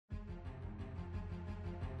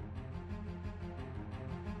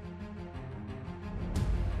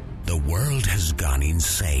The world has gone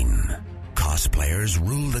insane. Cosplayers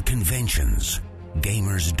rule the conventions.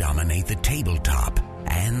 Gamers dominate the tabletop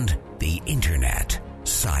and the internet.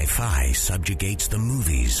 Sci-fi subjugates the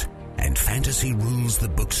movies, and fantasy rules the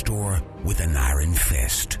bookstore with an iron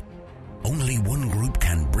fist. Only one group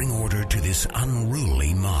can bring order to this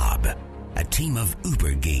unruly mob. A team of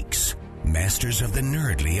uber geeks, masters of the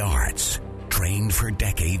nerdly arts, trained for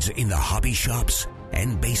decades in the hobby shops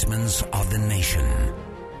and basements of the nation.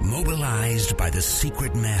 Mobilized by the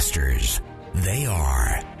secret masters, they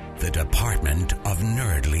are the Department of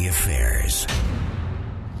Nerdly Affairs.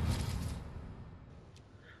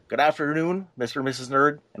 Good afternoon, Mr. and Mrs.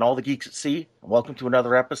 Nerd, and all the geeks at sea, and welcome to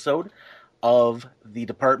another episode of the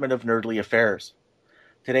Department of Nerdly Affairs.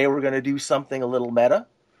 Today we're going to do something a little meta.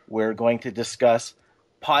 We're going to discuss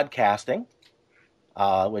podcasting,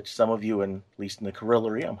 which some of you, at least in the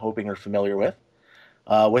Carillery, I'm hoping are familiar with.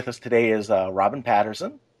 With us today is Robin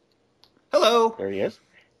Patterson. Hello. There he is.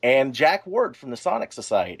 And Jack Ward from the Sonic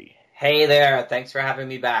Society. Hey there. Thanks for having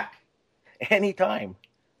me back. Anytime.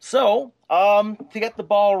 So, to get the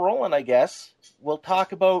ball rolling, I guess, we'll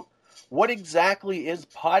talk about what exactly is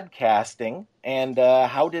podcasting and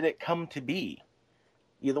how did it come to be?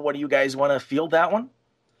 Either one of you guys want to field that one?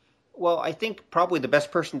 Well, I think probably the best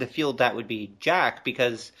person to field that would be Jack,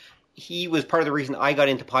 because he was part of the reason I got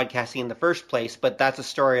into podcasting in the first place, but that's a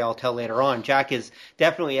story I'll tell later on. Jack is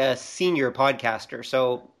definitely a senior podcaster,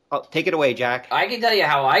 so take it away, Jack. I can tell you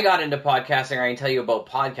how I got into podcasting, or I can tell you about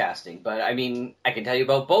podcasting, but I mean, I can tell you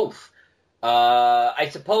about both. I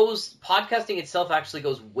suppose podcasting itself actually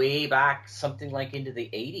goes way back, something like into the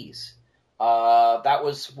 80s. That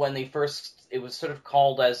was when it was sort of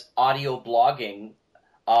called as audio blogging.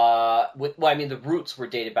 The roots were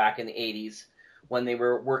dated back in the 80s when they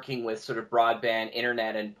were working with sort of broadband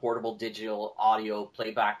internet and portable digital audio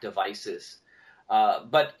playback devices.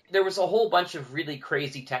 But there was a whole bunch of really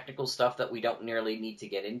crazy technical stuff that we don't nearly need to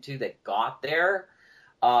get into that got there.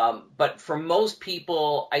 But for most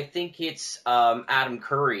people, I think it's Adam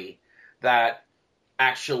Curry that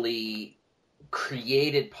actually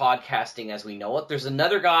created podcasting as we know it. There's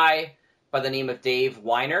another guy by the name of Dave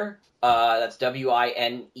Winer, that's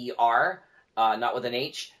W-I-N-E-R, not with an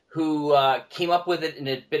H, who came up with it in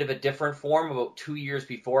a bit of a different form about 2 years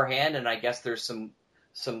beforehand, and I guess there's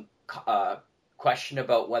some question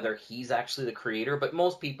about whether he's actually the creator, but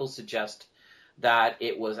most people suggest that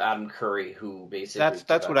it was Adam Curry who basically...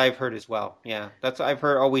 That's what I've heard as well, yeah. I've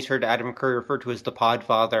always heard Adam Curry referred to as the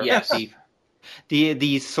Podfather. Yes.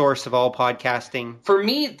 The source of all podcasting. For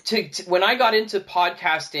me, when I got into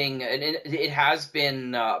podcasting, and it has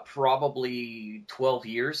been probably 12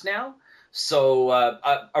 years now. So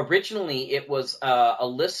originally, it was a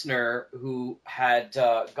listener who had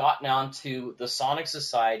gotten onto the Sonic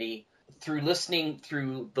Society through listening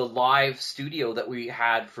through the live studio that we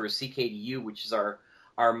had for CKDU, which is our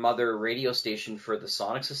mother radio station for the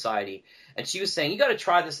Sonic Society. And she was saying, you got to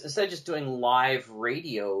try this. Instead of just doing live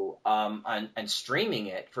radio and streaming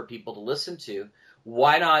it for people to listen to,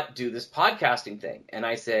 why not do this podcasting thing? And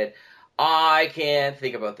I said, I can't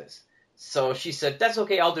think about this. So she said, that's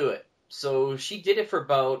okay, I'll do it. So she did it for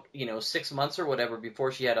about 6 months or whatever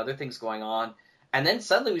before she had other things going on. And then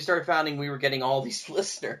suddenly we started finding we were getting all these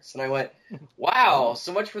listeners. And I went, wow,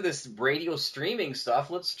 so much for this radio streaming stuff.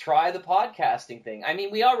 Let's try the podcasting thing. I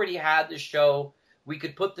mean, we already had the show. We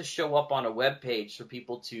could put the show up on a web page for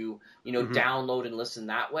people to, download and listen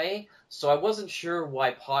that way. So I wasn't sure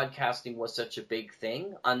why podcasting was such a big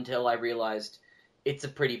thing until I realized it's a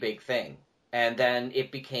pretty big thing. And then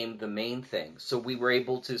it became the main thing. So we were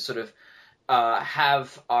able to sort of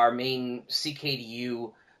have our main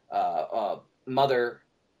CKDU mother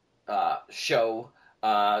show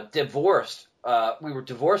divorced. We were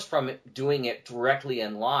divorced from it, doing it directly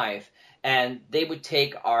and live, and they would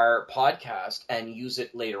take our podcast and use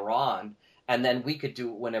it later on, and then we could do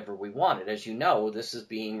it whenever we wanted. As you know, this is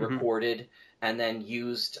being recorded and then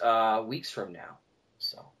used weeks from now.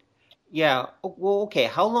 So. Yeah. Well, okay.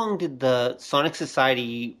 How long did the Sonic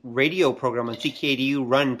Society radio program on CKDU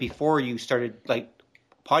run before you started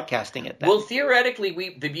podcasting it then? Well,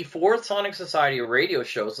 theoretically, the before Sonic Society radio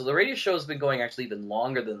show, so the radio show has been going actually even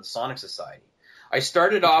longer than the Sonic Society. I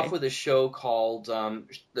started off with a show called the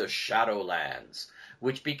Shadowlands,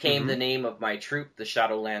 which became the name of my troupe, the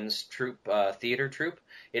Shadowlands theater troupe.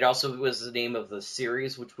 It also was the name of the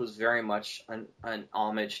series, which was very much an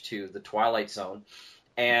homage to the Twilight Zone.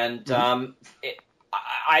 And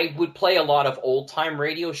I would play a lot of old-time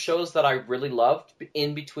radio shows that I really loved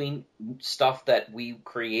in between stuff that we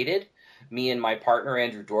created, me and my partner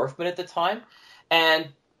Andrew Dorfman at the time. And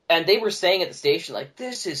And they were saying at the station, like,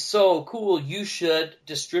 this is so cool, you should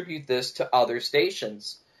distribute this to other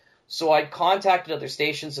stations. So I contacted other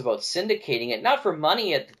stations about syndicating it, not for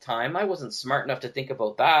money at the time. I wasn't smart enough to think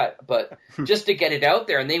about that, but just to get it out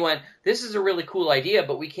there. And they went, this is a really cool idea,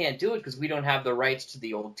 but we can't do it because we don't have the rights to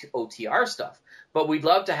the OTR stuff. But we'd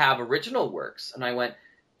love to have original works. And I went,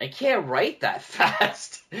 I can't write that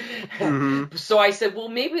fast. Mm-hmm. So I said, well,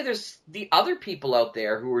 maybe there's the other people out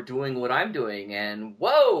there who are doing what I'm doing. And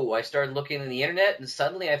whoa, I started looking on the internet, and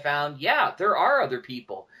suddenly I found, yeah, there are other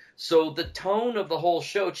people. So the tone of the whole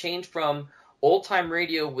show changed from old time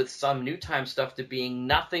radio with some new time stuff to being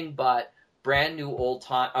nothing but brand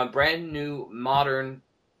new modern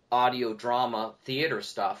audio drama theater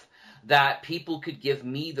stuff that people could give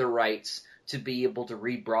me the rights to be able to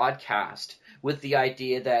rebroadcast, with the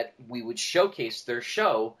idea that we would showcase their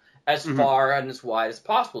show as far and as wide as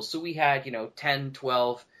possible. So we had, 10,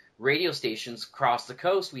 12 radio stations across the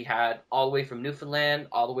coast. We had all the way from Newfoundland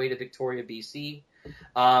all the way to Victoria, BC.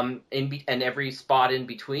 And every spot in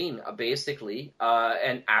between, basically,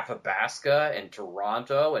 and Athabasca and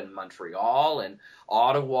Toronto and Montreal and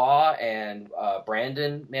Ottawa and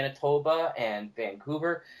Brandon, Manitoba and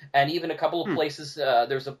Vancouver, and even a couple of places.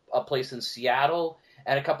 There's a place in Seattle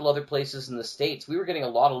and a couple other places in the States. We were getting a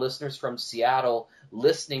lot of listeners from Seattle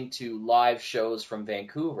listening to live shows from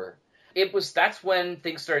Vancouver. That's when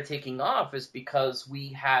things started taking off, is because we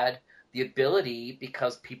had the ability,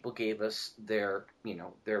 because people gave us their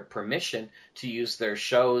permission to use their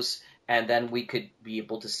shows, and then we could be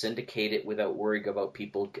able to syndicate it without worrying about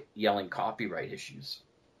people yelling copyright issues.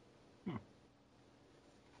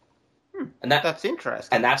 And that's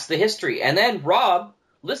interesting. And that's the history. And then, Rob,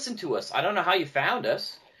 listen to us. I don't know how you found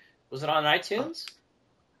us. Was it on iTunes?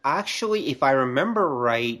 Actually, if I remember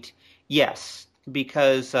right, yes,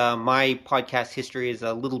 because my podcast history is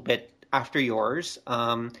a little bit after yours.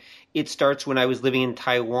 It starts when I was living in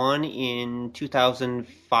Taiwan in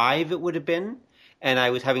 2005, it would have been, and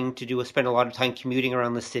I was having to spend a lot of time commuting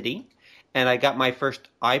around the city, and I got my first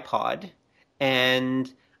iPod, and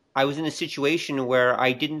I was in a situation where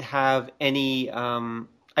I didn't have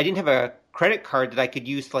a credit card that I could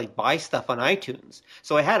use to buy stuff on iTunes.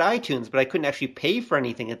 So I had iTunes, but I couldn't actually pay for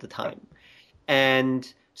anything at the time. And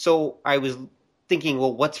so I was thinking,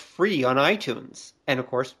 well, what's free on iTunes? And of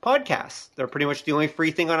course, podcasts. They're pretty much the only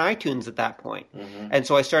free thing on iTunes at that point. Mm-hmm. And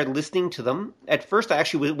so I started listening to them. At first, I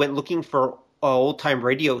actually went looking for old-time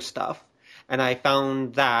radio stuff, and I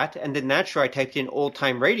found that. And then naturally, I typed in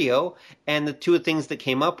old-time radio, and the two things that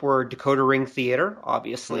came up were Decoder Ring Theater,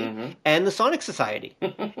 obviously, and the Sonic Society.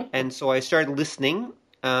 And so I started listening.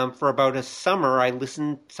 For about a summer, I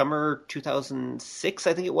listened, summer 2006,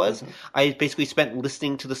 I think it was. I basically spent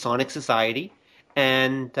listening to the Sonic Society.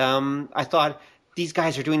 And I thought, these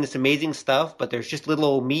guys are doing this amazing stuff, but there's just little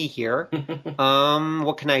old me here.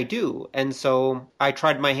 What can I do? And so I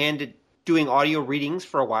tried my hand at doing audio readings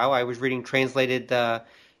for a while. I was reading translated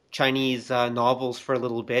Chinese novels for a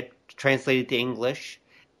little bit, translated to English.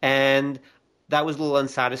 And that was a little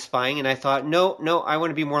unsatisfying. And I thought, no, I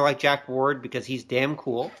want to be more like Jack Ward because he's damn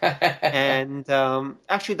cool. And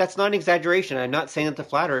actually, that's not an exaggeration. I'm not saying that to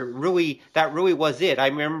flatter. That really was it. I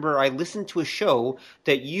remember I listened to a show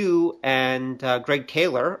that you and Greg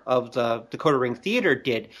Taylor of the Decoder Ring Theater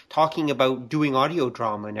did, talking about doing audio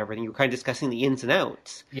drama and everything. You were kind of discussing the ins and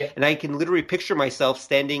outs. Yeah. And I can literally picture myself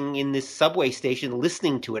standing in this subway station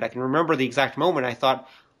listening to it. I can remember the exact moment. I thought,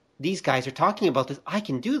 these guys are talking about this. I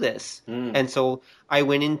can do this. And so I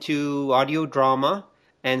went into audio drama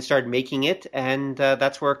and started making it, and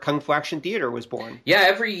that's where Kung Fu Action Theater was born. Yeah,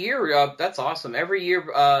 every year, that's awesome. Every year,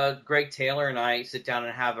 Greg Taylor and I sit down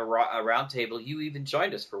and have a round table. You even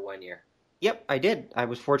joined us for 1 year. Yep, I did. I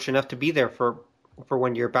was fortunate enough to be there for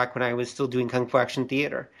 1 year back when I was still doing Kung Fu Action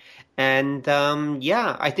Theater. And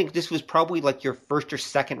I think this was probably your first or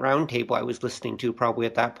second round table I was listening to probably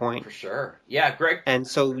at that point. For sure. Yeah, Greg. And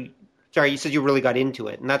so, sorry, you said you really got into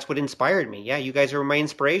it, and that's what inspired me. Yeah, you guys are my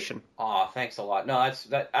inspiration. Aw, thanks a lot. No, I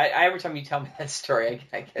every time you tell me that story,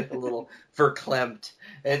 I get a little verklempt.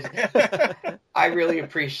 I really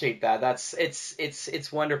appreciate that.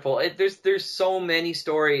 It's wonderful. There's so many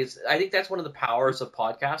stories. I think that's one of the powers of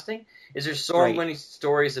podcasting. Is there's so many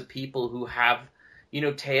stories of people who have,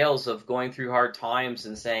 tales of going through hard times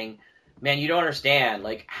and saying, man, you don't understand,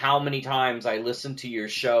 how many times I listened to your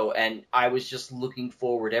show, and I was just looking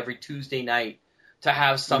forward every Tuesday night to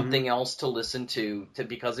have something else to listen to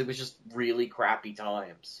because it was just really crappy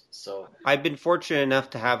times. So I've been fortunate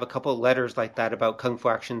enough to have a couple of letters like that about Kung Fu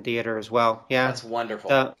Action Theater as well. Yeah, that's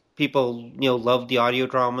wonderful. People, loved the audio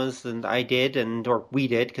dramas, and I did, or we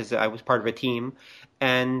did, because I was part of a team.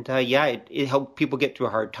 And it helped people get through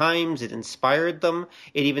hard times. It inspired them.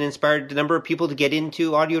 It even inspired a number of people to get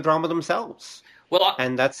into audio drama themselves. Well,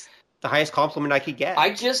 and that's the highest compliment I could get. I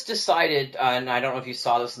just decided, and I don't know if you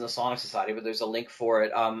saw this in the Sonic Society, but there's a link for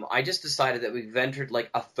it. I just decided that we've entered like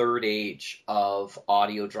a third age of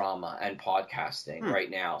audio drama and podcasting right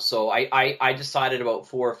now. So I decided about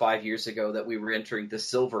 4 or 5 years ago that we were entering the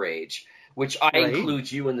Silver Age, which I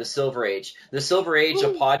include you in the Silver Age. The Silver Age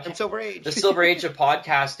of podcasting. The Silver Age of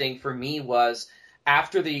podcasting for me was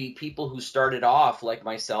after the people who started off, like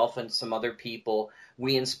myself and some other people.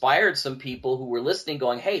 We inspired some people who were listening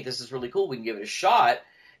going, hey, this is really cool. We can give it a shot.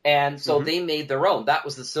 And so they made their own. That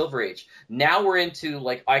was the Silver Age. Now we're into,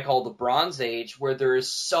 like I call the Bronze Age, where there's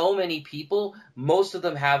so many people. Most of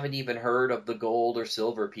them haven't even heard of the Gold or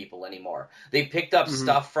Silver people anymore. They picked up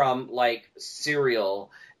stuff from, like, Serial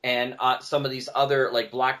and some of these other, like,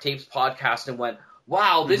 Black Tapes podcasts and went,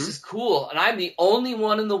 wow, this is cool. And I'm the only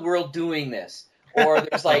one in the world doing this. Or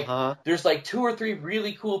there's like 2 or 3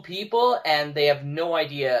 really cool people, and they have no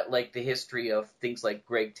idea like the history of things like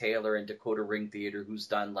Greg Taylor and Dakota Ring Theater, who's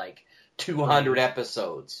done like 200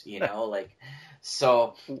 episodes, you know, like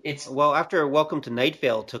so it's after Welcome to Night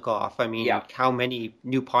Vale took off, I mean, how many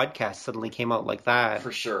new podcasts suddenly came out like that?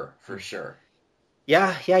 For sure.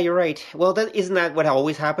 Yeah, you're right. Well, isn't that what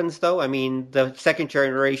always happens, though? I mean, the second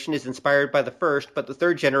generation is inspired by the first, but the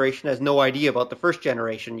third generation has no idea about the first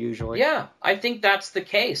generation, usually. Yeah, I think that's the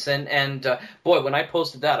case. And boy, when I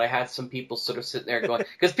posted that, I had some people sort of sitting there going,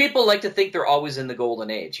 because people like to think they're always in the golden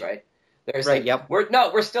age, right? There's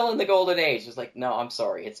we're still in the golden age. It's like, no, I'm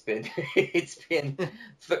sorry. It's been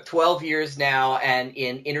 12 years now, and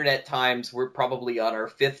in internet times, we're probably on our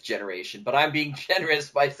 5th generation. But I'm being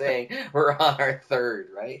generous by saying we're on our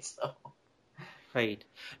 3rd, right? So. Right.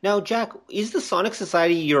 Now, Jack, is the Sonic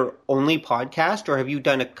Society your only podcast, or have you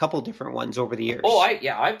done a couple different ones over the years? Oh,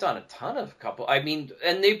 I've done a ton of couple. I mean,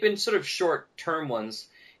 and they've been sort of short-term ones.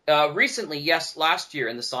 Recently, yes, last year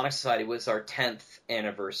in the Sonic Society was our 10th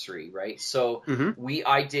anniversary, right? So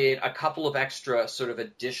I did a couple of extra sort of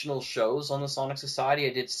additional shows on the Sonic Society.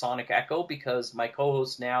 I did Sonic Echo because my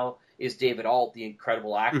co-host now is David Alt, the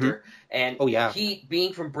incredible actor. And he,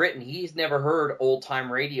 being from Britain, he's never heard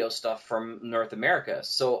old-time radio stuff from North America.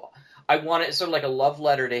 So I wanted sort of like a love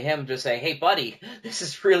letter to him to say, hey, buddy, this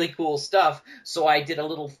is really cool stuff. So I did a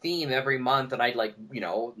little theme every month, and I'd like,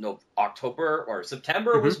 October or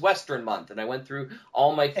September was Western month, and I went through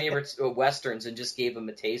all my favorite Westerns and just gave him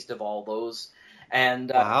a taste of all those.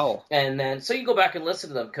 And and then so you go back and listen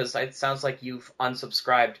to them because it sounds like you've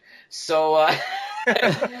unsubscribed. So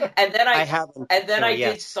and then I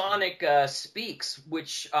did Sonic Speaks,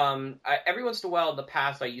 which every once in a while in the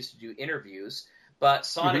past I used to do interviews. But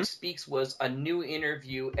Sonic Speaks was a new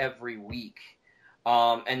interview every week.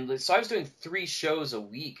 And so I was doing 3 shows a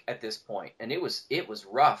week at this point, and it was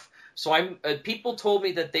rough. So people told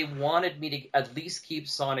me that they wanted me to at least keep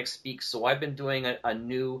Sonic Speaks, so I've been doing a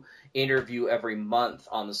new interview every month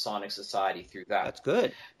on the Sonic Society through that. That's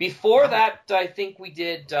good. Before that, I think we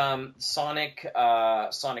did Sonic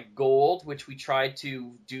Gold, which we tried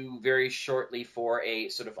to do very shortly for a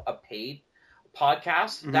sort of a paid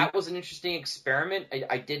podcast. That was an interesting experiment.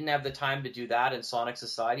 I didn't have the time to do that in Sonic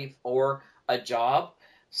Society or a job.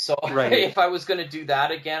 So if I was going to do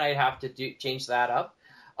that again, I'd have to change that up.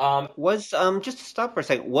 Just to stop for a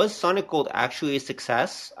second, was Sonic Gold actually a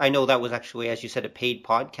success? I know that was actually, as you said, a paid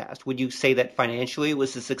podcast. Would you say that financially it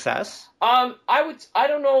was a success? I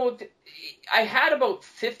don't know. I had about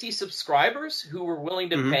 50 subscribers who were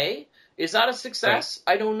willing to pay. Is that a success?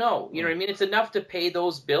 Right. I don't know. You know what I mean? It's enough to pay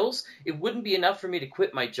those bills. It wouldn't be enough for me to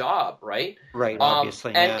quit my job, right? Right,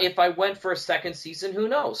 obviously. And if I went for a second season, who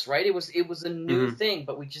knows, right? It was a new thing,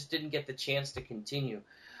 but we just didn't get the chance to continue.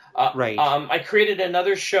 Right. I created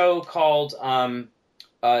another show called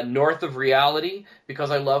North of Reality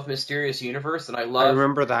because I love Mysterious Universe and I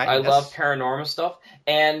remember that. I love paranormal stuff.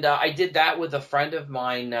 And I did that with a friend of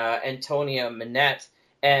mine, Antonia Manette.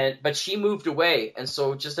 But she moved away, and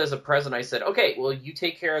so just as a present, I said, okay, well, you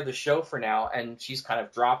take care of the show for now, and she's kind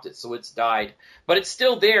of dropped it, so it's died. But it's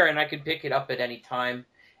still there, and I can pick it up at any time.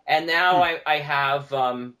 And now I have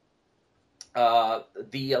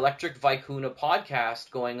the Electric Vicuna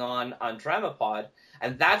podcast going on Dramapod,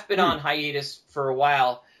 and that's been on hiatus for a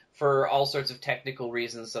while for all sorts of technical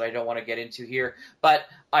reasons that I don't want to get into here. But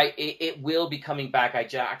it will be coming back. I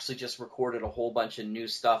actually just recorded a whole bunch of new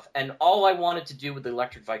stuff. And all I wanted to do with the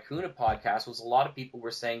Electric Vicuna podcast was a lot of people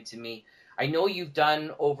were saying to me, I know you've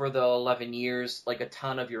done over the 11 years like a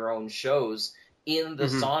ton of your own shows in the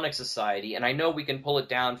Sonic Society. And I know we can pull it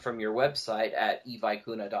down from your website at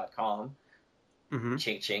evicuna.com.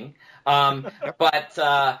 Ching ching. Yep.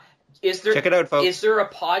 But is there Check it out, folks. is there a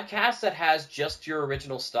podcast that has just your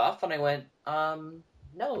original stuff? And I went,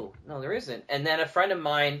 no, there isn't. And then a friend of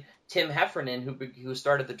mine, Tim Heffernan, who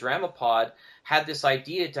started the Drama Pod, had this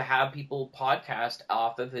idea to have people podcast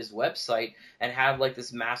off of his website and have like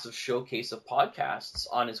this massive showcase of podcasts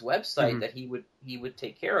on his website that he would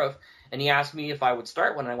take care of. And he asked me if I would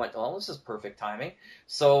start one, and I went, oh, this is perfect timing.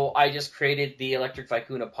 So I just created the Electric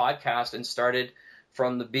Vicuna podcast and started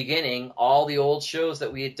from the beginning all the old shows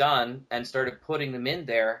that we had done and started putting them in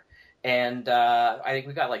there. And I think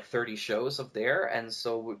we got like 30 shows up there, and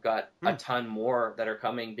so we've got a ton more that are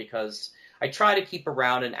coming because I try to keep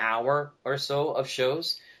around an hour or so of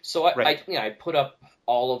shows. So I put up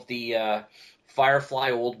all of the Firefly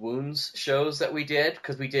Old Wounds shows that we did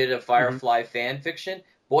because we did a Firefly fan fiction.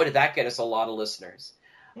 Boy, did that get us a lot of listeners.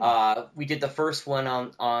 We did the first one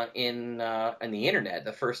in the internet,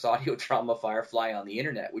 the first audio drama Firefly on the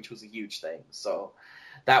internet, which was a huge thing. So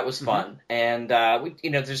that was fun. And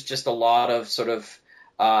there's just a lot of sort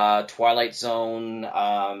of Twilight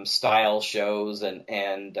Zone style shows and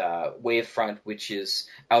Wavefront, which is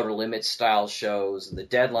Outer Limits style shows, and The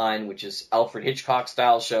Deadline, which is Alfred Hitchcock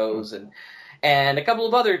style shows, and a couple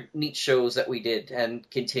of other neat shows that we did and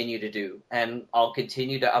continue to do. And I'll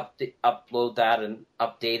continue to upload that and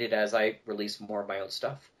update it as I release more of my own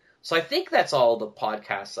stuff. So I think that's all the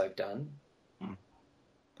podcasts I've done.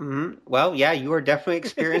 Well, yeah, you are definitely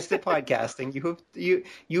experienced at podcasting.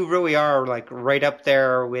 You really are like right up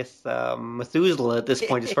there with Methuselah at this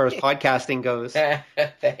point as far as podcasting goes.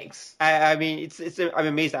 Thanks. I mean, I'm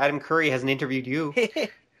amazed Adam Curry hasn't interviewed you.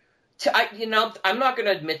 I'm not going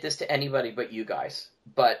to admit this to anybody but you guys,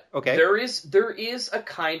 but okay. there is a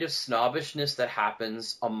kind of snobbishness that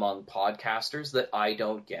happens among podcasters that I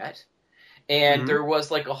don't get. And there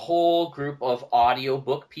was like a whole group of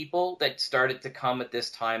audiobook people that started to come at this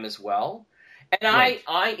time as well. And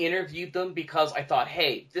I interviewed them because I thought,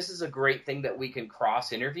 hey, this is a great thing that we can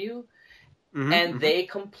cross-interview. And they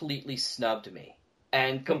completely snubbed me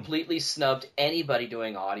and completely snubbed anybody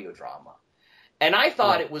doing audio drama. And I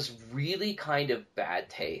thought it was really kind of bad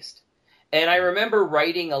taste. And I remember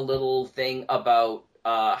writing a little thing about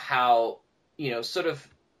how, sort of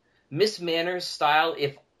Miss Manners style,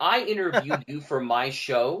 if I interviewed you for my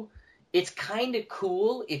show, it's kind of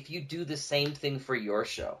cool if you do the same thing for your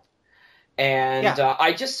show. And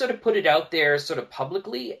I just sort of put it out there sort of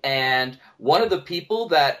publicly, and one of the people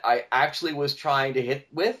that I actually was trying to hit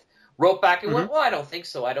with wrote back and went, well, I don't think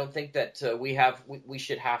so. I don't think that we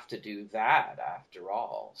should have to do that after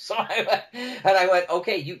all. So I went,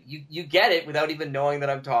 okay, you get it without even knowing that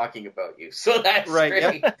I'm talking about you. So that's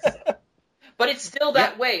great. Yep. But it's still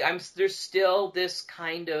that way. There's still this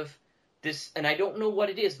kind of this, and I don't know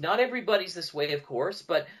what it is. Not everybody's this way, of course,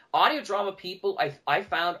 but audio drama people I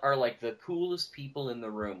found are like the coolest people in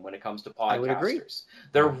the room when it comes to podcasters. I would agree.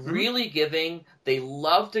 They're really giving. They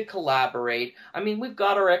love to collaborate. I mean, we've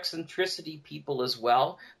got our eccentricity people as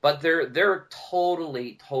well, but they're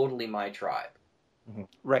totally my tribe.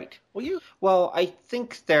 Right. Well, I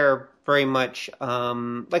think they're very much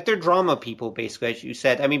like they're drama people, basically, as you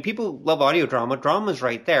said. I mean, people love audio drama. Drama's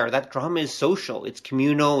right there. That drama is social. It's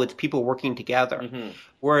communal. It's people working together.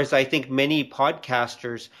 Whereas I think many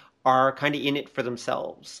podcasters are kind of in it for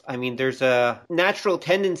themselves. I mean, there's a natural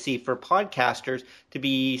tendency for podcasters to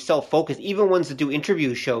be self-focused. Even ones that do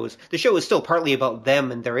interview shows, the show is still partly about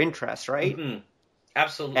them and their interests, right?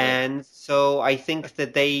 Absolutely. And so I think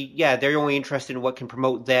that they're only interested in what can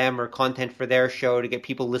promote them or content for their show to get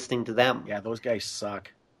people listening to them. Yeah, those guys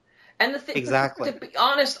suck. And the thing, exactly. To be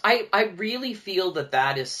honest, I really feel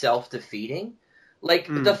that is self-defeating. Like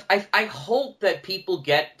I hope that people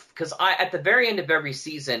get, because at the very end of every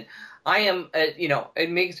season, I am, it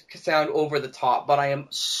makes it sound over the top, but I am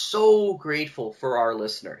so grateful for our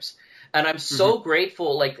listeners, and I'm so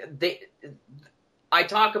grateful. Like I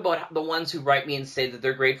talk about the ones who write me and say that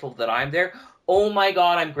they're grateful that I'm there. Oh my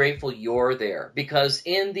God, I'm grateful you're there, because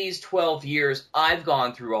in these 12 years, I've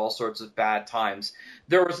gone through all sorts of bad times.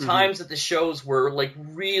 There was times that the shows were like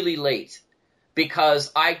really late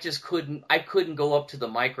because I couldn't go up to the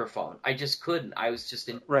microphone. I just couldn't. I was just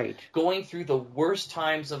going through the worst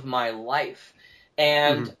times of my life.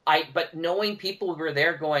 And but knowing people were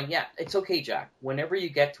there going, yeah, it's okay, Jack. Whenever you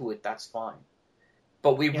get to it, that's fine.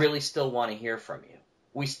 But we really still want to hear from you.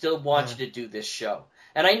 We still want you to do this show.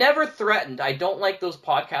 And I never threatened. I don't like those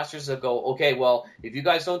podcasters that go, okay, well, if you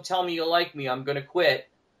guys don't tell me you like me, I'm going to quit.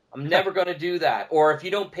 I'm never going to do that. Or if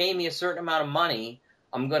you don't pay me a certain amount of money,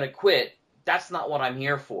 I'm going to quit. That's not what I'm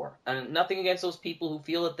here for. And nothing against those people who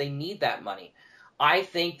feel that they need that money. I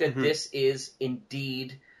think that this is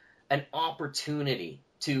indeed an opportunity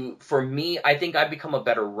for me, I think I've become a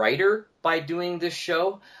better writer by doing this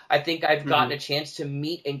show. I think I've gotten a chance to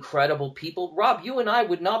meet incredible people. Rob, you and I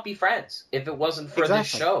would not be friends if it wasn't for this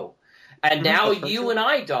show. And now you and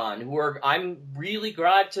I, Don, I'm really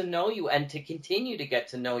glad to know you and to continue to get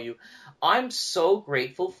to know you. I'm so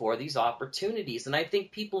grateful for these opportunities. And I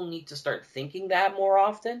think people need to start thinking that more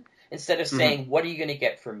often instead of saying, what are you going to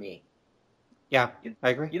get from me? Yeah,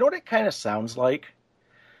 I agree. You know what it kind of sounds like?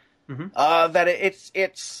 That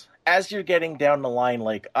it's as you're getting down the line,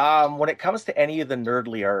 like when it comes to any of the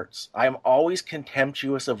nerdly arts, I'm always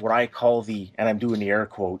contemptuous of what I call and I'm doing the air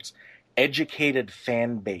quotes, educated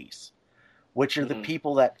fan base, which are the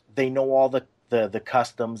people that they know all the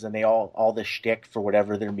customs and they all the shtick for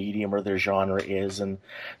whatever their medium or their genre is, and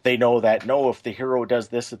they know that if the hero does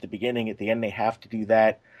this at the beginning, at the end they have to do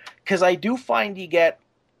that. Because I do find you get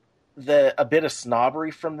a bit of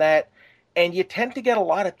snobbery from that. And you tend to get a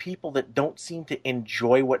lot of people that don't seem to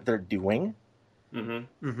enjoy what they're doing. And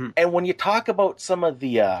when you talk about some of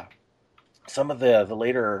the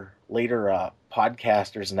later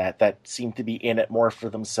podcasters and that seem to be in it more for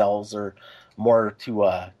themselves or more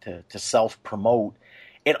to self promote,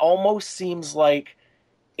 it almost seems like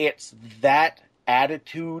it's that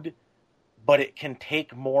attitude, but it can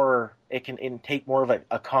take more. It can take more of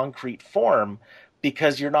a concrete form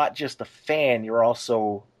because you're not just a fan; you're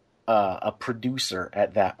also a producer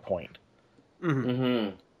at that point.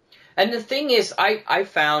 And the thing is, I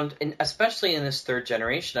found, especially in this third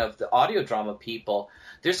generation of the audio drama people,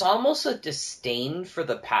 there's almost a disdain for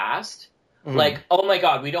the past. Like, oh my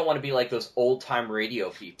God, we don't want to be like those old time radio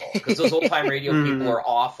people because those old time radio people are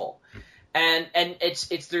awful. And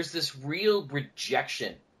there's this real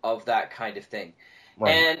rejection of that kind of thing.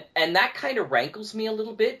 Right. And that kind of rankles me a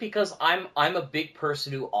little bit because I'm a big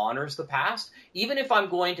person who honors the past. Even if I'm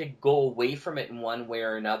going to go away from it in one way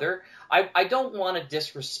or another, I don't want to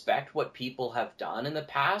disrespect what people have done in the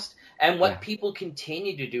past and what people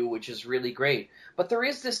continue to do, which is really great. But there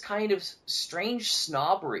is this kind of strange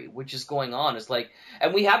snobbery which is going on. It's like,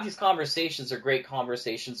 and we have these conversations, they're great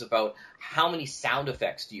conversations about how many sound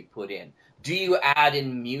effects do you put in? Do you add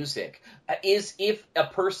in music? If a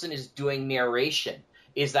person is doing narration,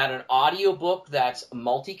 is that an audiobook that's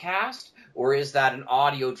multicast, or is that an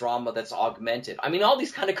audio drama that's augmented? I mean, all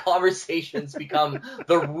these kind of conversations become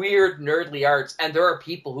the weird nerdly arts, and there are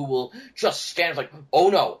people who will just stand like, oh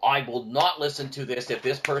no, I will not listen to this if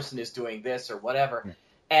this person is doing this or whatever.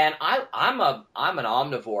 And I'm an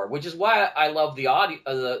omnivore, which is why I love the audio,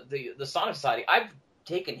 the Sonic Society. I've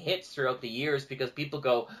taken hits throughout the years because people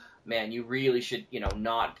go, man, you really should,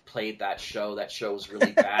 not play that show. That show was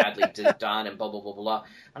really badly done and blah, blah, blah, blah.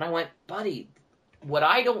 And I went, buddy, what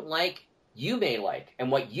I don't like, you may like.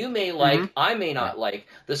 And what you may like, I may not like.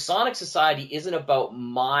 The Sonic Society isn't about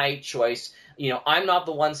my choice. I'm not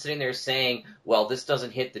the one sitting there saying, well, this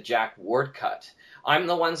doesn't hit the Jack Ward cut. I'm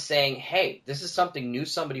the one saying, hey, this is something new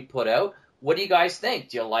somebody put out. What do you guys think?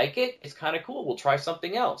 Do you like it? It's kind of cool. We'll try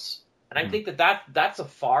something else. And I think that's a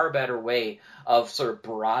far better way of sort of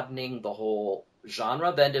broadening the whole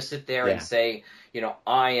genre than to sit there and say,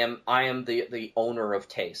 I am the owner of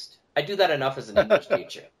taste. I do that enough as an English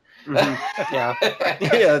teacher. Yeah,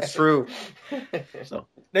 that's true. So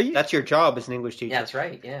that's your job as an English teacher. That's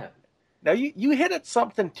right. Yeah. Now you hit at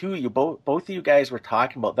something too. You both of you guys were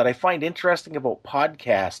talking about that I find interesting about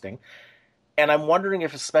podcasting, and I'm wondering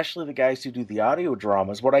if especially the guys who do the audio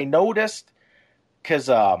dramas, what I noticed, because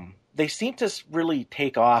they seem to really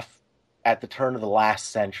take off at the turn of the last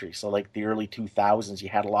century. So like the early 2000s, you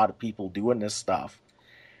had a lot of people doing this stuff.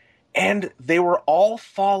 And they were all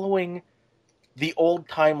following the old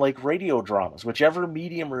time like radio dramas, whichever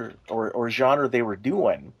medium or genre they were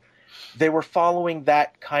doing. They were following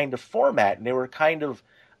that kind of format and they were kind of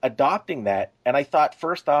adopting that. And I thought,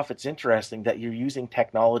 first off, it's interesting that you're using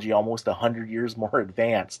technology almost 100 years more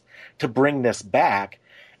advanced to bring this back.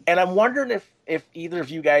 And I'm wondering if either of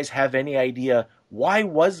you guys have any idea why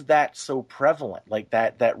was that so prevalent? Like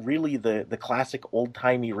that really the classic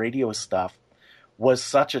old-timey radio stuff was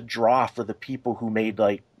such a draw for the people who made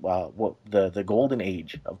like the golden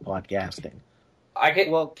age of podcasting. I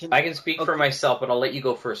can speak for myself, but I'll let you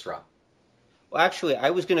go first, Rob. Well, actually, I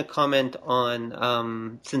was going to comment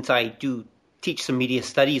on, since I do teach some media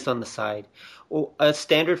studies on the side, a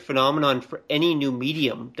standard phenomenon for any new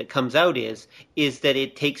medium that comes out is that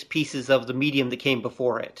it takes pieces of the medium that came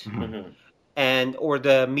before it, or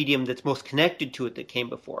the medium that's most connected to it that came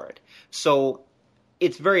before it. So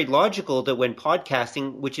it's very logical that when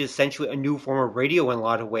podcasting, which is essentially a new form of radio in a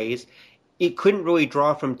lot of ways, it couldn't really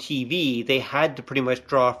draw from TV. They had to pretty much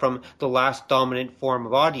draw from the last dominant form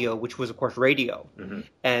of audio, which was, of course, radio. Mm-hmm.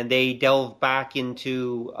 And they delved back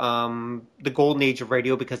into the golden age of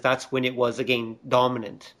radio because that's when it was, again,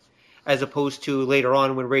 dominant, as opposed to later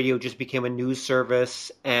on when radio just became a news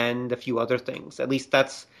service and a few other things. At least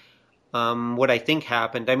that's what I think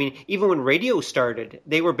happened. I mean, even when radio started,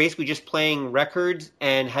 they were basically just playing records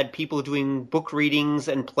and had people doing book readings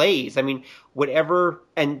and plays. I mean, whatever,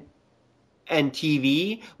 and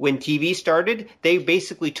TV, when TV started, they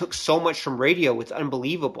basically took so much from radio. It's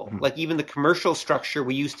unbelievable. Mm-hmm. Like even the commercial structure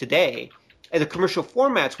we use today, and the commercial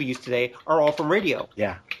formats we use today are all from radio.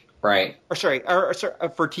 Yeah. Right. For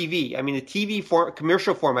TV. I mean, the TV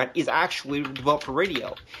commercial format is actually developed for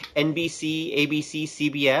radio. NBC, ABC,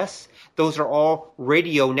 CBS, those are all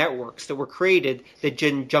radio networks that were created that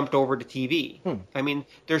jumped over to TV. I mean,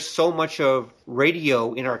 there's so much of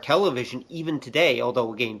radio in our television even today,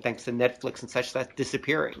 although, again, thanks to Netflix and such, that's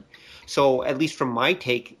disappearing. So at least from my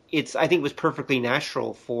take, I think it was perfectly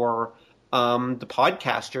natural for the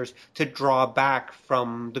podcasters to draw back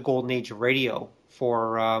from the golden age of radio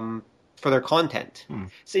for their content.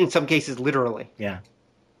 So in some cases, literally. Yeah.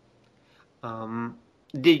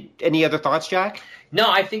 Any other thoughts, Jack? No,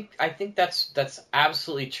 I think that's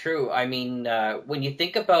absolutely true. I mean, when you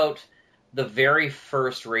think about the very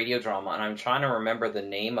first radio drama, and I'm trying to remember the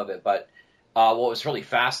name of it, but what was really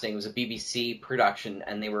fascinating was a BBC production,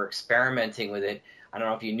 and they were experimenting with it. I don't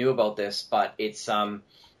know if you knew about this, but it's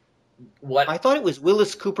what I thought it was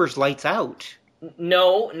Willis Cooper's Lights Out.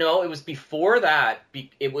 No, it was before that.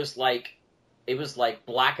 It was like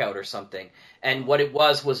Blackout or something. And what it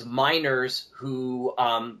was miners who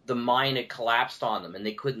the mine had collapsed on them and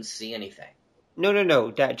they couldn't see anything. No,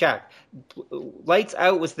 Jack. Lights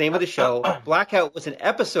Out was the name of the show. Blackout was an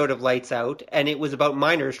episode of Lights Out, and it was about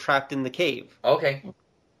miners trapped in the cave. Okay,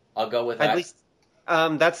 I'll go with that. At least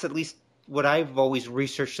that's at least what I've always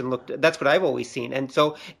researched and looked at. That's what I've always seen. And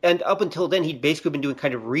up until then, he'd basically been doing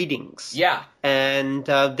kind of readings. Yeah. And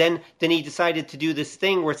then he decided to do this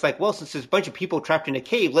thing where it's like, well, since there's a bunch of people trapped in a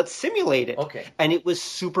cave, let's simulate it. Okay. And it was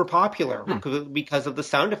super popular because of the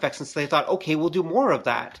sound effects. And so they thought, okay, we'll do more of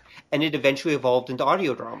that. And it eventually evolved into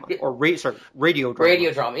audio drama radio drama.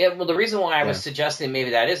 Radio drama. Yeah. Well, the reason why I was suggesting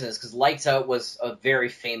maybe that isn't is because Lights Out was a very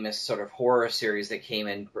famous sort of horror series that came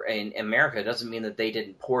in America. It doesn't mean that they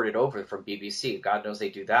didn't port it over from BBC. God knows they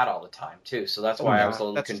do that all the time too. So that's why I was a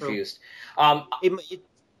little confused.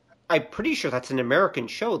 I'm pretty sure that's an American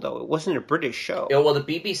show, though. It wasn't a British show. Yeah, well, the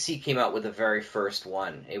BBC came out with the very first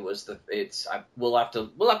one. We'll have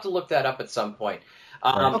to look that up at some point.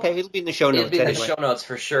 Okay, it'll be in the show notes. It'll be in the show notes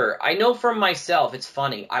for sure. I know for myself, it's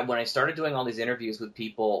funny. When I started doing all these interviews with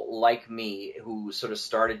people like me who sort of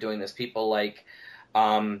started doing this, people like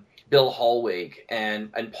Bill Hallwig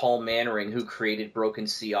and Paul Mannering, who created Broken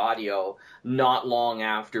Sea Audio, not long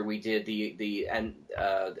after we did the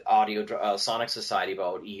Audio Sonic Society,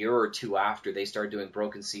 about a year or two after they started doing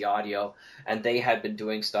Broken Sea Audio, and they had been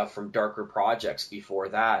doing stuff from Darker Projects before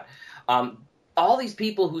that. All these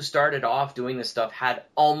people who started off doing this stuff had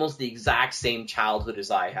almost the exact same childhood as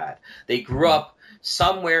I had. They grew up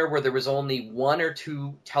somewhere where there was only one or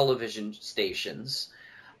two television stations.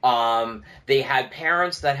 They had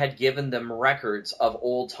parents that had given them records of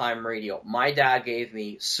old-time radio. My dad gave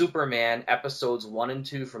me Superman episodes 1 and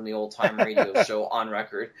 2 from the old-time radio show on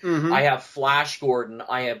record. Mm-hmm. I have Flash Gordon.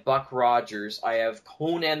 I have Buck Rogers. I have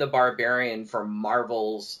Conan the Barbarian from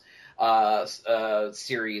Marvel's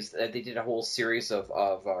series. They did a whole series of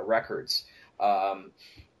records.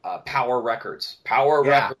 Power Records.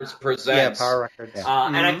 Records presents. Yeah, Power Records.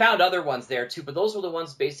 And I found other ones there too, but those were the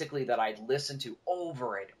ones basically that I'd listened to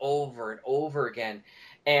over and over and over again.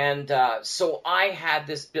 And so I had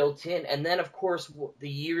this built in. And then, of course, the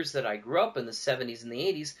years that I grew up in, the 70s and the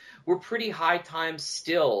 80s, were pretty high times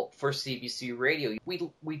still for CBC Radio.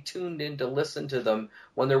 We tuned in to listen to them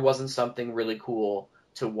when there wasn't something really cool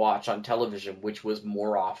to watch on television, which was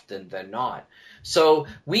more often than not. So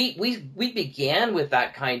we began with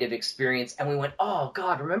that kind of experience, and we went, oh,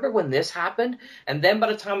 God, remember when this happened? And then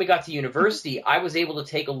by the time we got to university, I was able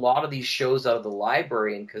to take a lot of these shows out of the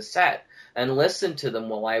library in cassette and listen to them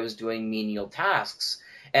while I was doing menial tasks.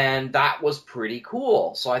 And that was pretty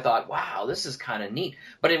cool. So I thought, wow, this is kind of neat.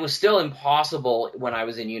 But it was still impossible when I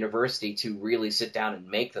was in university to really sit down and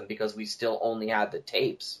make them because we still only had the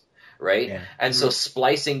tapes. Right? Yeah. And so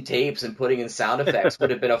splicing tapes and putting in sound effects would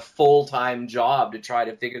have been a full-time job to try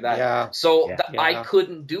to figure that out. So I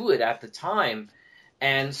couldn't do it at the time.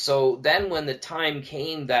 And so then when the time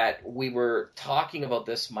came that we were talking about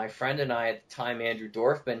this, my friend and I at the time, Andrew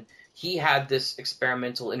Dorfman, he had this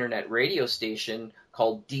experimental internet radio station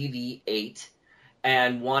called DV8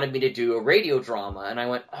 and wanted me to do a radio drama. And I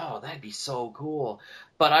went, oh, that'd be so cool.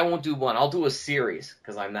 But I won't do one. I'll do a series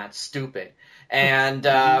because I'm that stupid. And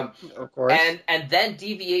Of course. and then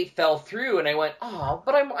DV8 fell through, and I went, oh,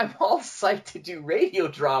 but I'm all psyched to do radio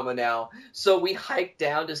drama now. So we hiked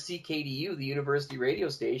down to CKDU, the university radio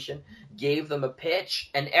station, gave them a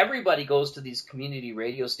pitch, and everybody goes to these community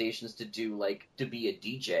radio stations to be a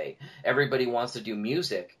DJ. Everybody wants to do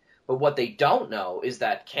music. But what they don't know is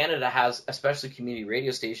that Canada has, especially community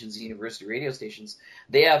radio stations, university radio stations,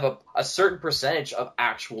 they have a certain percentage of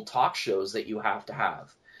actual talk shows that you have to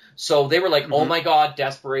have. So they were like, oh my God,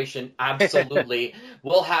 desperation, absolutely.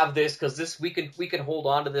 We'll have this because we can hold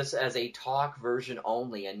on to this as a talk version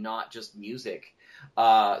only and not just music.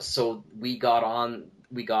 So we got on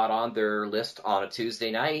their list on a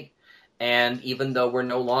Tuesday night. And even though we're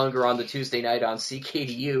no longer on the Tuesday night on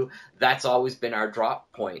CKDU, that's always been our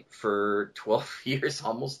drop point for 12 years,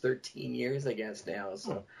 almost 13 years, I guess now.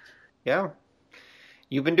 So yeah.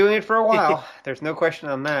 You've been doing it for a while. There's no question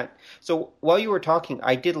on that. So while you were talking,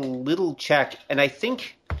 I did a little check, and I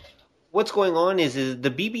think what's going on is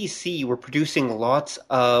the BBC were producing lots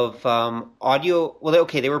of audio. Well,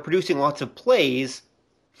 okay, they were producing lots of plays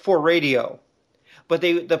for radio. But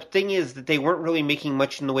the thing is that they weren't really making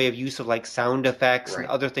much in the way of use of like sound effects and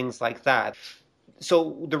other things like that.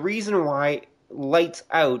 So the reason why Lights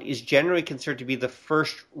Out is generally considered to be the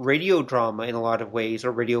first radio drama in a lot of ways,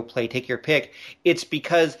 or radio play, take your pick, it's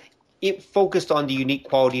because it focused on the unique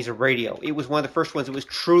qualities of radio. It was one of the first ones that was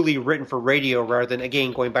truly written for radio rather than,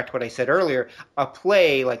 again, going back to what I said earlier, a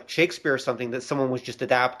play like Shakespeare or something that someone was just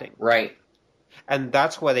adapting. Right. And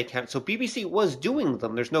that's why they can't. So BBC was doing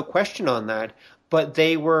them. There's no question on that. But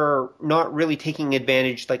they were not really taking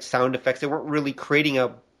advantage, like sound effects. They weren't really creating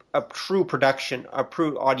a true production, a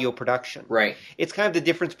true audio production. Right. It's kind of the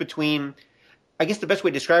difference between, I guess the best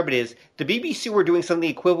way to describe it is, the BBC were doing something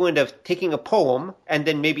equivalent of taking a poem and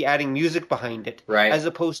then maybe adding music behind it. Right. As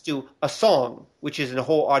opposed to a song, which is a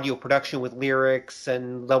whole audio production with lyrics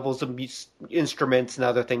and levels of instruments and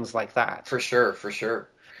other things like that. For sure, for sure.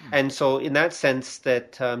 And so in that sense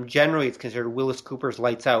that generally it's considered Willis Cooper's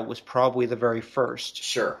Lights Out was probably the very first.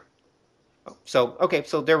 Sure. So, okay,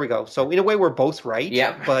 so there we go. So in a way we're both right.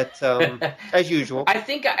 Yeah. But as usual. I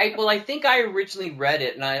think I originally read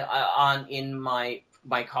it and in my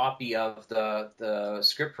copy of the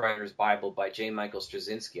Scriptwriter's Bible by J. Michael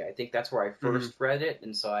Straczynski. I think that's where I first read it,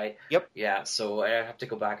 and so so I have to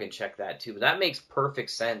go back and check that too. But that makes perfect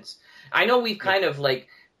sense. I know we've kind of like,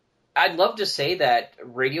 I'd love to say that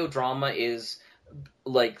radio drama is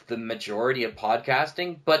like the majority of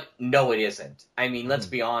podcasting, but no, it isn't. I mean, let's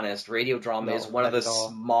be honest. Radio drama is one of the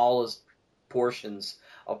smallest portions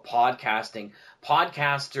of podcasting.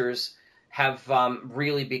 Podcasters have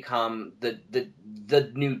really become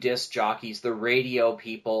the new disc jockeys, the radio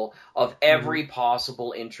people of every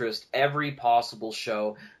possible interest, every possible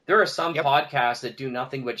show. There are some podcasts that do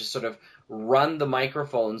nothing but just sort of run the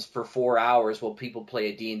microphones for 4 hours while people play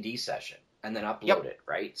a D&D session and then upload it,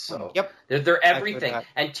 right? So they're everything.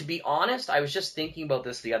 And to be honest, I was just thinking about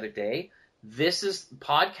this the other day.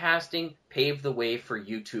 Podcasting paved the way for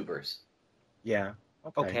YouTubers. Yeah.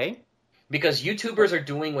 Okay. Because YouTubers are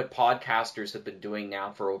doing what podcasters have been doing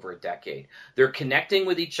now for over a decade. They're connecting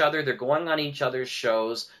with each other. They're going on each other's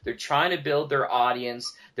shows. They're trying to build their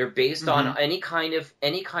audience. They're based on any kind of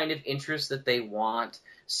interest that they want.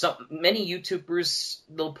 Many YouTubers,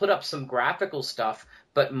 they'll put up some graphical stuff,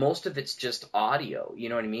 but most of it's just audio. You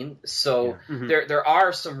know what I mean? So there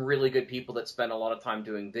are some really good people that spend a lot of time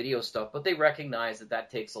doing video stuff, but they recognize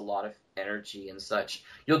that takes a lot of energy and such.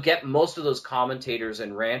 You'll get most of those commentators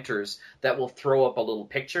and ranters that will throw up a little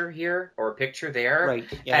picture here or a picture there,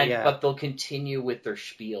 right? But they'll continue with their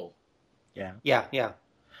spiel. Yeah.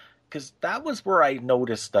 Because that was where I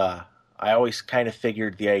noticed. I always kind of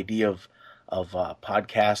figured the idea of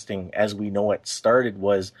podcasting as we know it started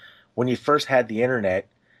was when you first had the internet.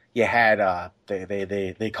 You had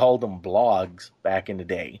they called them blogs back in the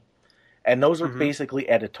day, and those were basically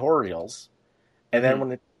editorials. And then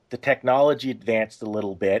when the technology advanced a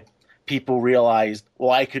little bit, people realized,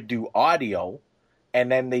 well, I could do audio,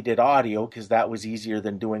 and then they did audio because that was easier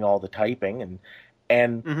than doing all the typing.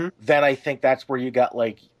 And then I think that's where you got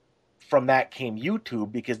like, from that came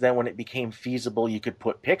YouTube, because then when it became feasible, you could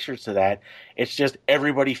put pictures to that. It's just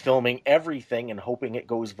everybody filming everything and hoping it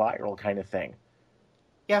goes viral kind of thing.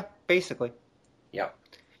 Yeah, basically. Yeah,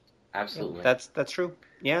 absolutely. That's true.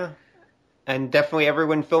 Yeah. And definitely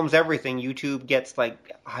everyone films everything. YouTube gets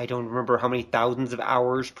like, I don't remember how many thousands of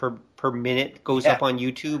hours per minute goes up on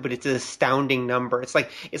YouTube, but it's an astounding number. It's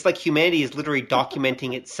like humanity is literally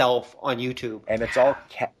documenting itself on YouTube. And it's all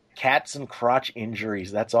cats and crotch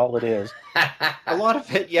injuries. That's all it is. A lot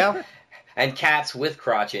of it, yeah. And cats with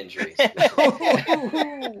crotch injuries.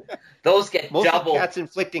 Those get Most double. Cats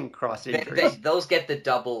inflicting crotch injuries. Those get the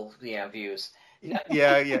double views.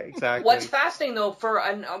 Yeah, exactly. What's fascinating, though,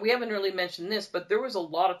 and we haven't really mentioned this, but there was a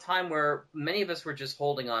lot of time where many of us were just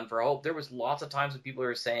holding on for hope. There was lots of times when people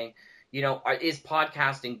were saying, is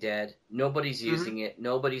podcasting dead? Nobody's using it.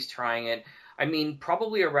 Nobody's trying it. I mean,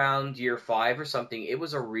 probably around year 5 or something, it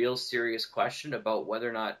was a real serious question about whether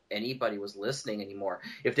or not anybody was listening anymore.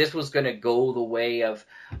 If this was going to go the way of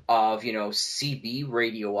CB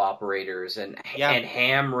radio operators and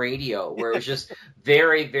ham radio, where it was just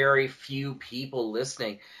very, very few people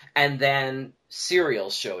listening, and then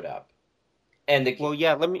serials showed up, and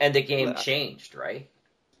the game changed, right?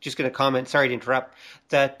 Just going to comment. Sorry to interrupt.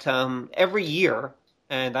 That every year,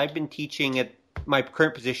 and I've been teaching at my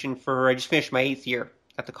current position I just finished my 8th year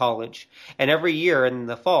at the college. And every year in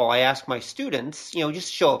the fall, I ask my students,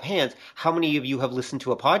 just show of hands, how many of you have listened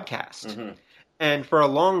to a podcast? Mm-hmm. And for a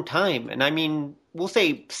long time, and I mean, we'll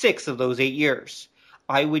say 6 of those 8 years,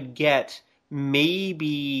 I would get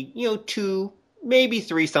maybe, 2, maybe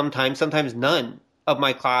 3 sometimes none of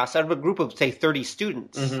my class out of a group of, say, 30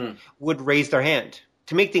 students would raise their hand.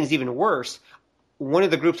 To make things even worse, one of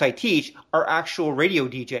the groups I teach are actual radio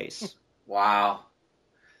DJs. Wow.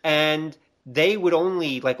 And they would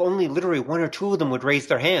only literally 1 or 2 of them would raise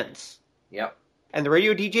their hands. Yep. And the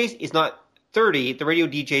radio DJs is not 30. The radio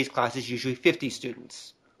DJs class is usually 50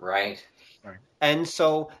 students. Right. And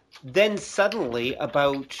so then suddenly,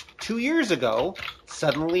 about 2 years ago,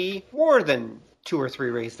 more than 2 or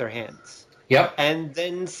 3 raised their hands. Yep. And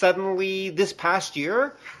then suddenly this past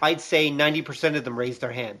year, I'd say 90% of them raised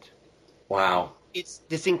their hand. Wow. It's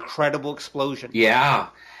this incredible explosion. Yeah.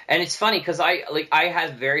 And it's funny because I had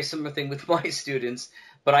a very similar thing with my students,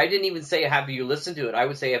 but I didn't even say, have you listened to it? I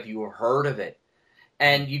would say, have you heard of it?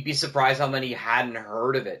 And you'd be surprised how many hadn't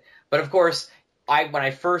heard of it. But of course, when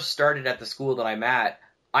I first started at the school that I'm at,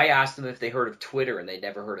 I asked them if they heard of Twitter, and they'd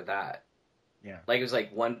never heard of that. Yeah. Like, it was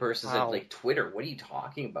like one person said, like, Twitter, what are you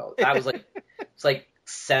talking about? That was like, it's like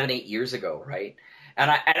 7-8 years ago, right? And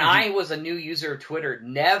I was a new user of Twitter,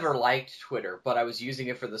 never liked Twitter, but I was using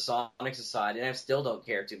it for the Sonic Society, and I still don't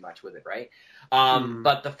care too much with it, right?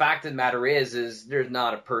 But the fact of the matter is there's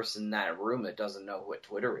not a person in that room that doesn't know what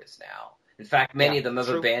Twitter is now. In fact, many of them have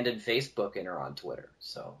abandoned Facebook and are on Twitter.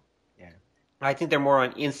 So, yeah, I think they're more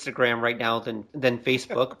on Instagram right now than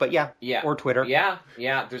Facebook, but yeah, or Twitter. Yeah,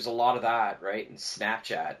 there's a lot of that, right? And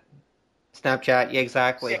Snapchat, yeah,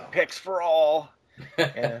 exactly. Dick pics for all.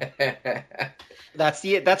 Yeah. That's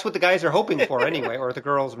what the guys are hoping for anyway, or the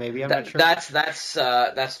girls maybe. I'm not sure.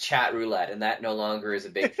 That's chat roulette, and that no longer is a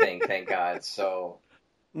big thing, thank God. So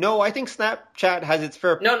no, I think Snapchat has its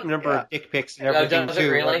fair number of dick pics and everything does too. It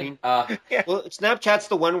really? Well, Snapchat's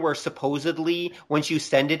the one where supposedly once you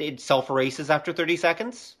send it, it self-erases after 30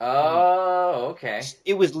 seconds. Oh, okay.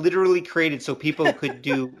 It was literally created so people could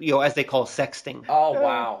do, as they call sexting.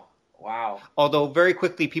 Oh, wow. Although very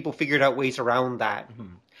quickly people figured out ways around that.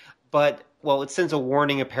 Mm-hmm. But it sends a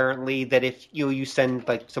warning apparently that if you send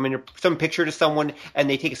like some picture to someone and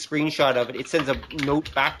they take a screenshot of it, it sends a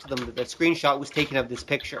note back to them that the screenshot was taken of this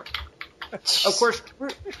picture. Of course,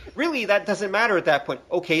 really that doesn't matter at that point.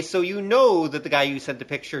 Okay, so that the guy you sent the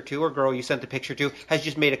picture to or girl you sent the picture to has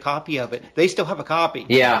just made a copy of it. They still have a copy.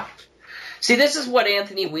 Yeah. See, this is what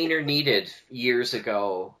Anthony Weiner needed years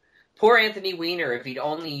ago. Poor Anthony Weiner, if he'd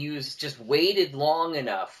only just waited long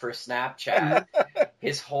enough for Snapchat,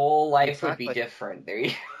 his whole life would be different.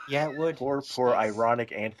 Yeah, it would. Poor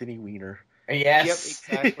ironic Anthony Weiner. Yes.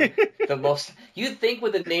 Yep, exactly. You'd think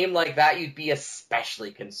with a name like that, you'd be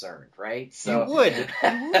especially concerned, right? So You would.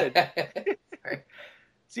 Right.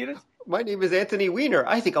 See this? My name is Anthony Weiner.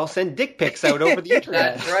 I think I'll send dick pics out over the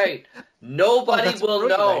internet. That's right. Nobody will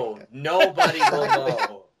know. Nobody will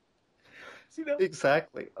know. See that?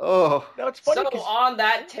 Exactly. Oh. Now it's funny. So on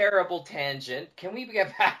that terrible tangent, can we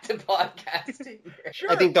get back to podcasting?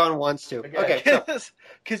 Sure. I think Don wants to. Okay.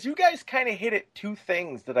 Because you guys kind of hit at 2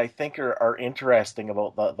 things that I think are interesting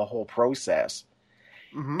about the whole process.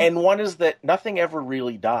 Mm-hmm. And one is that nothing ever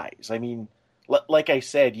really dies. I mean, like I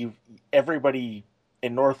said, everybody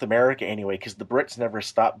in North America anyway, because the Brits never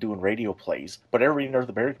stopped doing radio plays, but everybody in North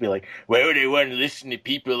America be like, why would I want to listen to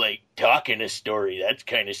people like talking a story? That's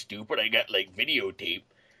kind of stupid. I got like videotape.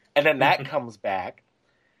 And then that comes back.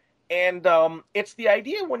 And it's the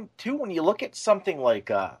idea when you look at something like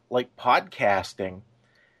podcasting,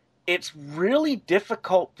 it's really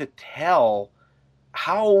difficult to tell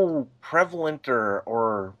how prevalent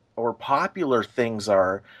or popular things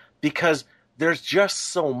are because there's just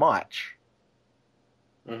so much.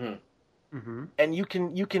 Mm-hmm. Mm-hmm. And you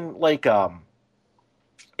can like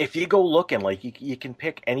if you go looking, like you can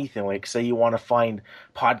pick anything. Like say you want to find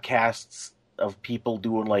podcasts of people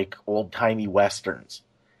doing like old timey westerns.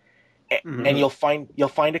 Mm-hmm. And you'll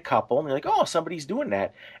find a couple, and you're like, oh, somebody's doing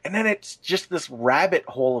that, and then it's just this rabbit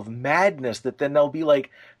hole of madness that then there'll be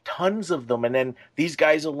like tons of them, and then these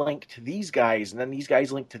guys will link to these guys, and then these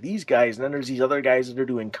guys link to these guys, and then there's these other guys that are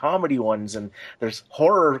doing comedy ones, and there's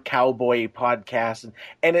horror cowboy podcasts,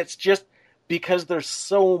 and it's just because there's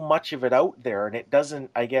so much of it out there, and it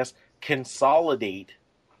doesn't, I guess, consolidate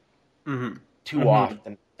too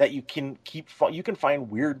often that you can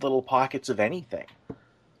find weird little pockets of anything.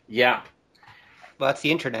 Yeah. Well, that's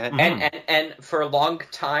the internet. And for a long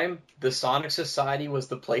time, the Sonic Society was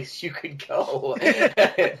the place you could go.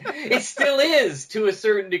 It still is to a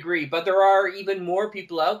certain degree, but there are even more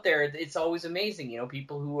people out there. It's always amazing,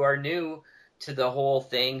 people who are new to the whole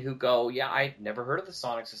thing who go, yeah, I've never heard of the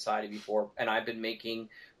Sonic Society before, and I've been making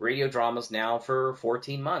radio dramas now for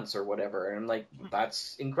 14 months or whatever. And I'm like,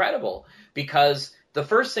 that's incredible. Because the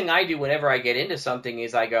first thing I do whenever I get into something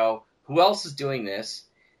is I go, who else is doing this?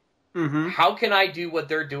 Mm-hmm. How can I do what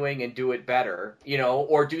they're doing and do it better,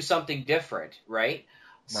 or do something different, right?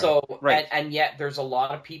 So, right. And yet there's a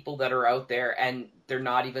lot of people that are out there and they're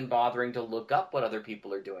not even bothering to look up what other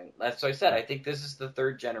people are doing. That's what I said. I think this is the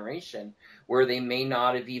third generation where they may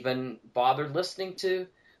not have even bothered listening to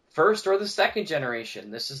first or the second generation.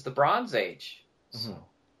 This is the Bronze Age. So.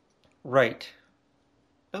 Right.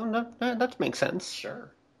 Oh, no, that makes sense.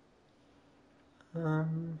 Sure.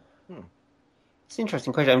 It's an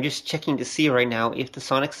interesting question. I'm just checking to see right now if the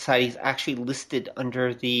Sonic Society is actually listed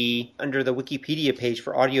under the Wikipedia page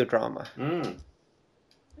for audio drama.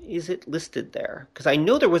 Is it listed there? Because I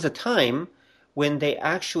know there was a time when they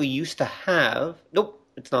actually used to have... Nope,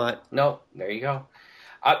 it's not. No, there you go.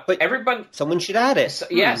 But everyone... Someone should add it.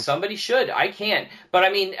 Yeah, somebody should. I can't. But I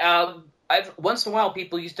mean... once in a while,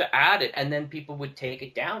 people used to add it, and then people would take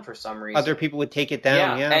it down for some reason. Other people would take it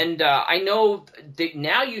down, yeah. And I know that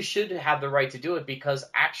now you should have the right to do it because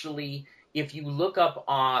actually, if you look up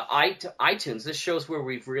on iTunes, this shows where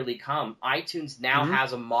we've really come. iTunes now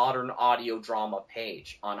has a modern audio drama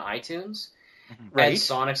page on iTunes. Right. And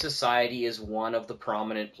Sonic Society is one of the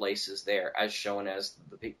prominent places there, as shown as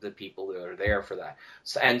the people that are there for that.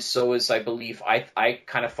 And so is, I believe, I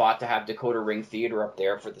kind of fought to have Dakota Ring Theater up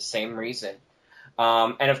there for the same reason.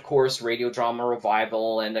 And, of course, Radio Drama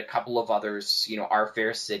Revival and a couple of others, Our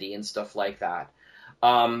Fair City and stuff like that.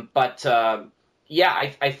 I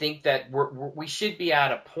think that we should be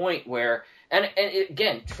at a point where... And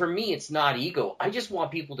again, for me, it's not ego. I just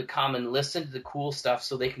want people to come and listen to the cool stuff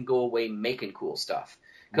so they can go away making cool stuff.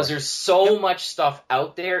 Because there's so much stuff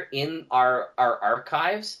out there in our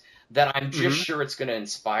archives that I'm just sure it's going to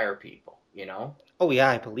inspire people, Oh, yeah,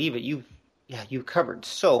 I believe it. You've covered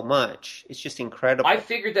so much. It's just incredible. I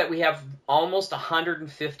figured that we have almost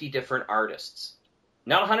 150 different artists.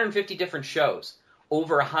 Not 150 different shows.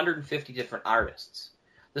 Over 150 different artists.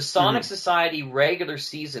 The Sonic Society regular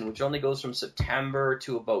season, which only goes from September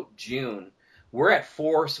to about June, we're at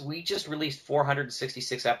 4. So we just released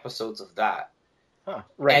 466 episodes of that. Huh,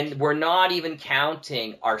 right. And we're not even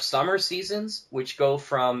counting our summer seasons, which go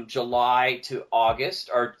from July to August,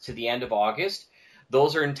 or to the end of August.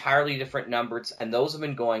 Those are entirely different numbers, and those have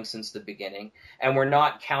been going since the beginning. And we're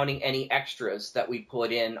not counting any extras that we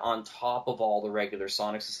put in on top of all the regular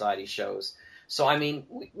Sonic Society shows. So, I mean,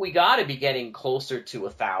 we got to be getting closer to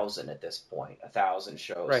 1,000 at this point, 1,000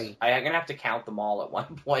 shows. Right. I'm going to have to count them all at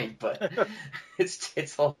one point, but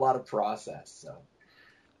it's a lot of process. So,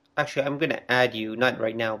 actually, I'm going to add you, not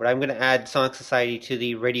right now, but I'm going to add Sonic Society to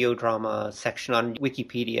the radio drama section on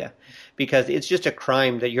Wikipedia because it's just a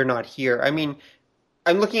crime that you're not here. I mean,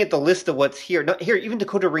 I'm looking at the list of what's here. Not here, even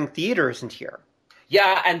Dakota Ring Theater isn't here.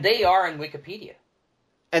 Yeah, and they are in Wikipedia.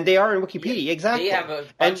 And they are in Wikipedia, exactly. They have a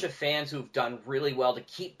bunch of fans who've done really well to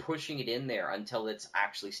keep pushing it in there until it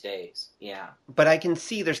actually stays. Yeah. But I can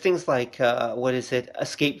see there's things like,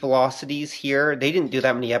 Escape Velocities here. They didn't do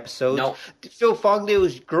that many episodes. No. Phil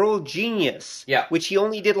Foglio's Girl Genius, yeah, which he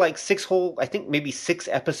only did like 6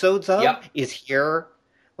 episodes of, is here.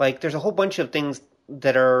 Like, there's a whole bunch of things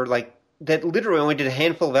that are like that literally only did a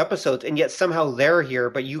handful of episodes, and yet somehow they're here,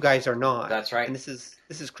 but you guys are not. That's right. And this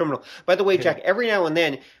is criminal. By the way, Jack, every now and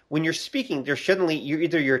then when you're speaking, there's suddenly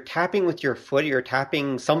you're tapping with your foot, or you're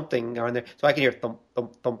tapping something on there, so I can hear thump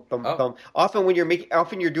thump thump thump thump. Often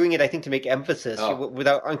you're doing it, I think, to make emphasis.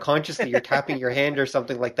 Without unconsciously, you're tapping your hand or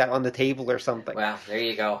something like that on the table or something. Well, there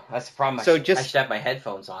you go. That's the problem. So I should have my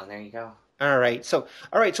headphones on. There you go. All right, so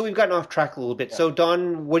we've gotten off track a little bit. Yeah. So,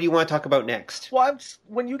 Don, what do you want to talk about next? Well,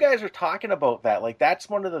 when you guys are talking about that, like that's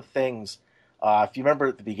one of the things. If you remember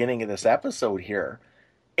at the beginning of this episode here,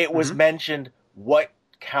 it was mentioned what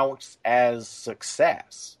counts as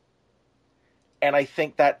success, and I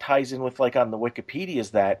think that ties in with like on the Wikipedia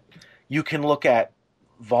is that you can look at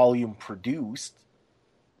volume produced,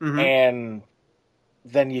 and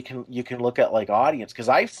then you can look at like audience, because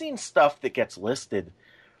I've seen stuff that gets listed,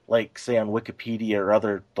 like say on Wikipedia or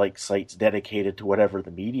other like sites dedicated to whatever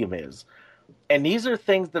the medium is, and these are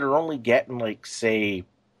things that are only getting like say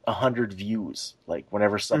 100 views, like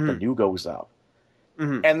whenever something new goes up,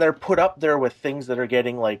 and they're put up there with things that are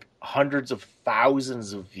getting like hundreds of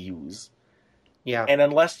thousands of views. Yeah, and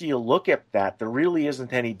unless you look at that, there really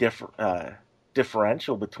isn't any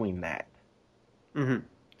differential between that. And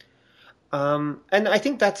I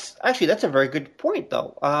think that's a very good point,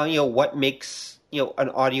 though. What makes an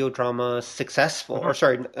audio drama successful? Or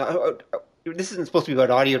sorry, this isn't supposed to be about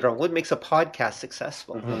audio drama. What makes a podcast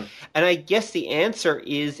successful? And I guess the answer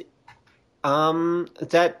is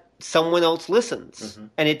that someone else listens,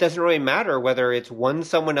 and it doesn't really matter whether it's one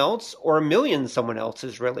someone else or a million someone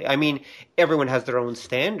else's. Really, I mean, everyone has their own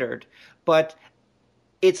standard, but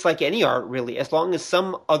it's like any art, really. As long as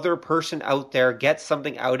some other person out there gets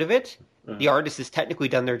something out of it, the artist has technically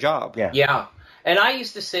done their job. Yeah. And I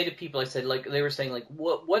used to say to people, I said, like, they were saying, like,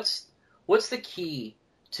 what's the key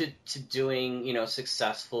to doing,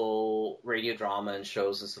 successful radio drama and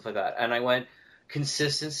shows and stuff like that? And I went,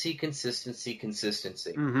 consistency.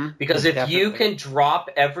 Because if you can drop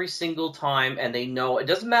every single time and they know, it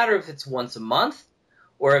doesn't matter if it's once a month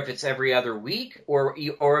or if it's every other week or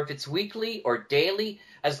if it's weekly or daily,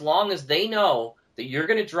 as long as they know that you're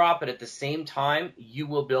going to drop it at the same time, you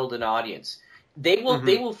will build an audience. They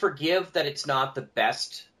will forgive that it's not the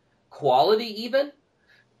best quality even.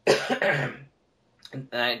 And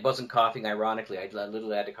I wasn't coughing, ironically. I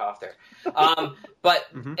literally had to cough there. But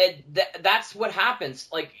that's what happens.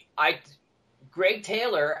 Like, Greg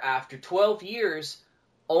Taylor, after 12 years,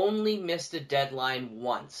 only missed a deadline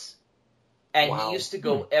once. And he used to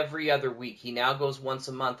go every other week. He now goes once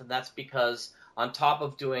a month, and that's because on top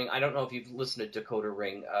of doing, I don't know if you've listened to Dakota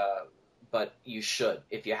Ring, but you should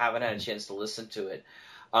if you haven't had a chance to listen to it,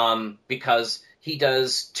 because he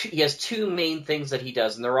has two main things that he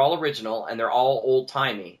does, and they're all original and they're all old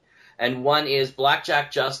timey. And one is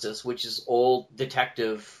Blackjack Justice, which is old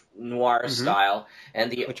detective noir style,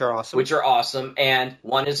 and which are awesome. And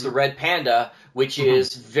one is the Red Panda, which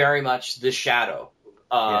is very much The Shadow,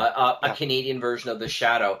 a Canadian version of The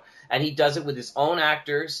Shadow. And he does it with his own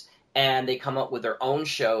actors, and they come up with their own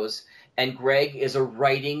shows. And Greg is a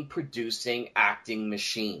writing, producing, acting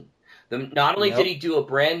machine. Not only did he do a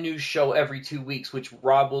brand new show every 2 weeks, which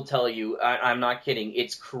Rob will tell you, I'm not kidding,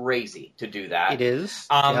 it's crazy to do that. It is.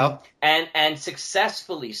 And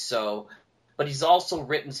successfully so, but he's also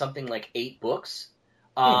written something like 8 books,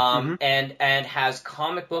 and has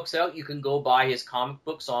comic books out. You can go buy his comic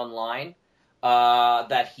books online,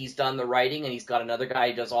 that he's done the writing, and he's got another guy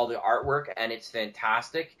who does all the artwork, and it's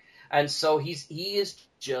fantastic. And so he is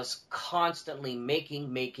just constantly making.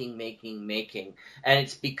 And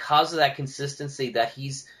it's because of that consistency that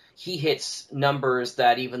he hits numbers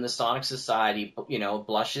that even the Sonic Society,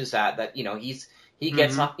 blushes at, that, he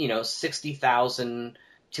gets up, 60,000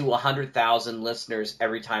 to 100,000 listeners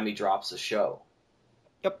every time he drops a show.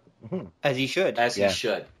 Yep. As he should. He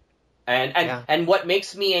should. And what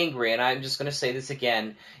makes me angry, and I'm just going to say this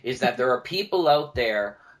again, is that there are people out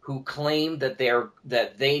there who claim that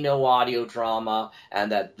they know audio drama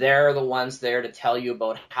and that they're the ones there to tell you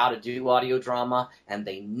about how to do audio drama, and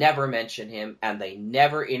they never mention him and they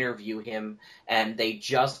never interview him and they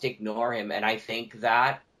just ignore him. And I think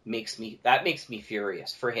that makes me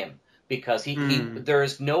furious for him, because there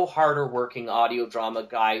is no harder working audio drama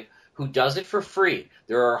guy who does it for free.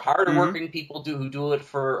 There are harder working people who do it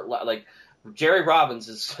for, like, Jerry Robbins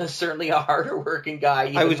is certainly a harder working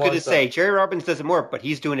guy. I was going to say, Jerry Robbins does it more, but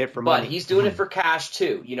he's doing it for money. But he's doing it for cash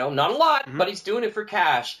too. Not a lot, but he's doing it for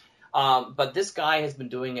cash. But this guy has been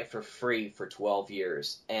doing it for free for 12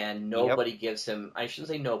 years, and nobody gives him. I shouldn't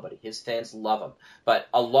say nobody. His fans love him, but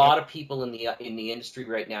a lot of people in the industry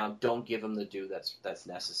right now don't give him the due that's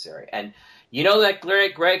necessary. And you know that,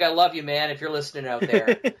 Greg. I love you, man. If you're listening out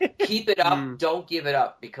there, keep it up. Don't give it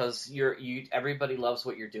up, because everybody loves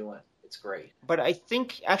what you're doing. It's great. But I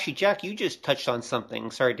think, actually, Jack, you just touched on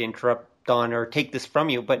something. Sorry to interrupt, Don, or take this from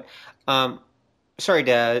you, but sorry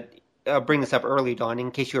to bring this up early, Don,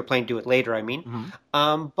 in case you were planning to do it later, I mean.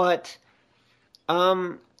 But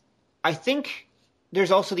I think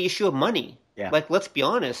there's also the issue of money. Yeah. Like, let's be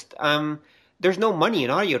honest. There's no money in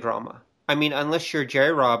audio drama. I mean, unless you're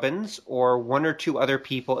Jerry Robbins or one or two other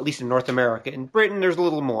people, at least in North America. In Britain, there's a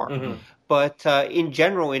little more. But in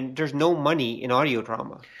general, there's no money in audio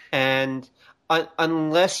drama. And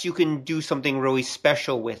unless you can do something really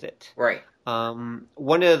special with it. Right.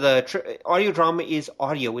 One of the audio drama is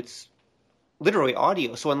audio. It's literally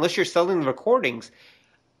audio. So unless you're selling the recordings,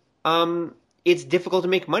 it's difficult to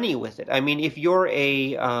make money with it. I mean, if you're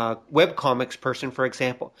a webcomics person, for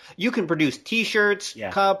example, you can produce T-shirts,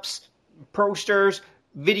 cups, posters,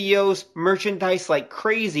 videos, merchandise like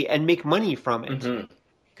crazy and make money from it.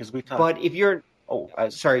 Because we talked. But if you're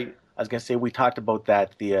sorry, I was going to say we talked about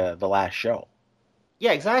that the last show.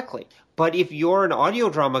 Yeah, exactly. But if you're an audio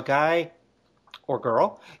drama guy or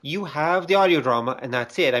girl, you have the audio drama and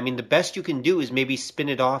that's it. I mean, the best you can do is maybe spin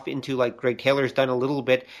it off into, like Greg Taylor's done a little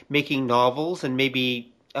bit, making novels and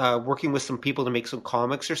maybe working with some people to make some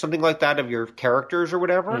comics or something like that of your characters or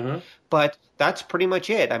whatever. But that's pretty much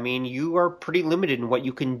it. I mean, you are pretty limited in what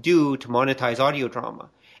you can do to monetize audio drama.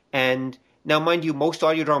 And now, mind you, most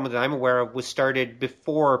audio drama that I'm aware of was started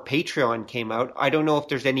before Patreon came out. I don't know if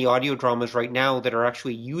there's any audio dramas right now that are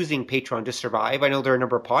actually using Patreon to survive. I know there are a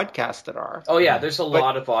number of podcasts that are. Oh, yeah, there's a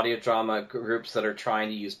lot of audio drama groups that are trying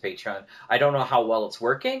to use Patreon. I don't know how well it's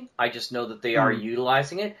working. I just know that they are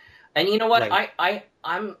utilizing it. And you know what? Right.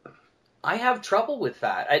 I have trouble with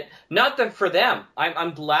that. Not that for them.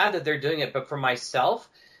 I'm glad that they're doing it, but for myself,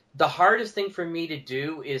 the hardest thing for me to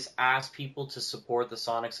do is ask people to support the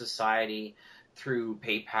Sonic Society through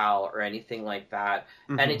PayPal or anything like that.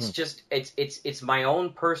 And it's just, it's my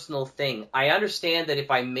own personal thing. I understand that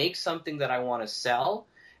if I make something that I want to sell,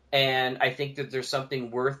 and I think that there's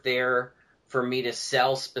something worth there for me to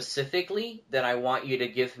sell specifically, then I want you to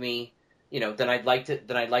give me, then I'd like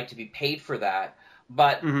to be paid for that.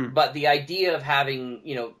 But the idea of having,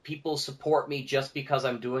 people support me just because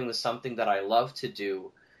I'm doing something that I love to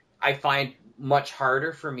do, I find much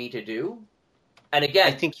harder for me to do. And again,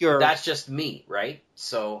 I think that's just me, right?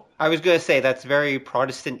 So I was going to say that's very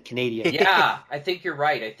Protestant Canadian. Yeah, I think you're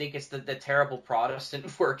right. I think it's the terrible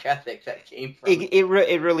Protestant work ethic that came from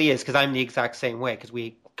it really is, because I'm the exact same way, because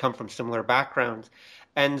we come from similar backgrounds.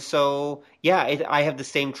 And so, yeah, I have the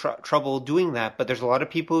same trouble doing that, but there's a lot of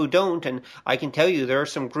people who don't. And I can tell you there are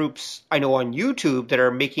some groups I know on YouTube that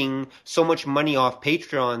are making so much money off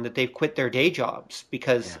Patreon that they've quit their day jobs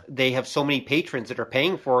because they have so many patrons that are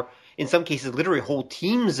paying for, in some cases, literally whole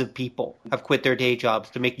teams of people have quit their day jobs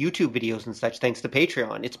to make YouTube videos and such thanks to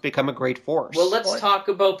Patreon. It's become a great force. Well, let's talk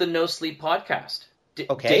about the No Sleep podcast.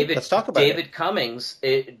 Okay, let's talk about David Cummings,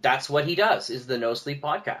 that's what he does, is the No Sleep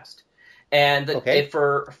podcast. And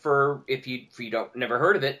if you don't never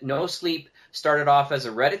heard of it, No Sleep started off as a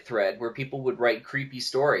Reddit thread where people would write creepy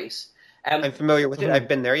stories. And I'm familiar with it. I've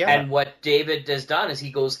been there, yeah. And what David has done is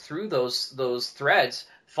he goes through those threads,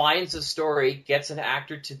 finds a story, gets an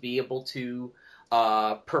actor to be able to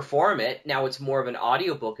perform it. Now it's more of an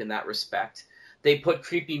audiobook in that respect. They put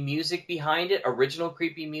creepy music behind it, original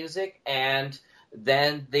creepy music, and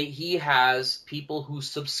then he has people who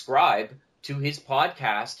subscribe to his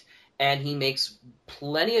podcast. And he makes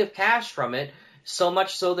plenty of cash from it, so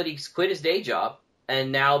much so that he's quit his day job,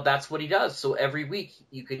 and now that's what he does. So every week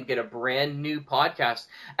you can get a brand new podcast.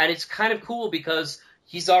 And it's kind of cool because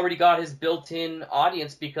he's already got his built-in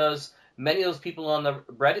audience, because many of those people on the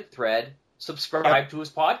Reddit thread subscribe to his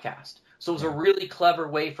podcast. So it was a really clever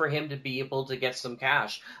way for him to be able to get some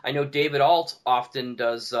cash. I know David Alt often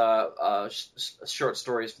does short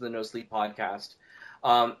stories for the No Sleep podcast.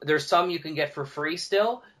 There's some you can get for free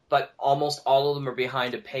still, but almost all of them are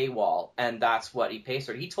behind a paywall, and that's what he pays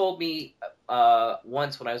for. He told me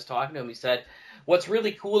once when I was talking to him, he said, what's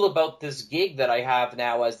really cool about this gig that I have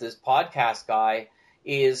now as this podcast guy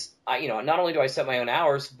is, not only do I set my own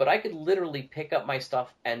hours, but I could literally pick up my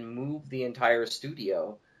stuff and move the entire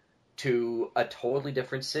studio to a totally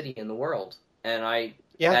different city in the world. And I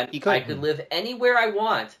could live anywhere I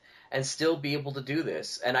want and still be able to do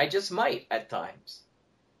this. And I just might at times.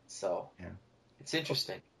 So it's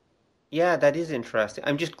interesting. Yeah, that is interesting.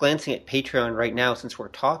 I'm just glancing at Patreon right now since we're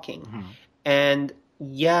talking. And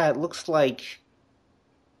yeah, it looks like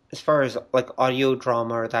as far as like audio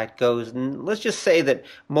drama or that goes, and let's just say that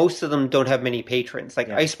most of them don't have many patrons. Like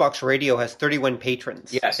Icebox Radio has 31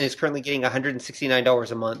 patrons. Yes. And is currently getting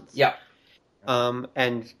 $169 a month. Yeah.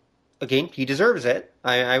 And again, he deserves it.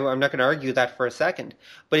 I'm not going to argue that for a second.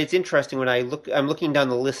 But it's interesting when I'm looking down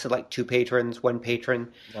the list of like 2 patrons, 1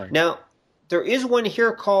 patron. Right. Now, there is one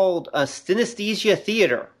here called Synesthesia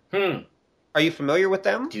Theater. Are you familiar with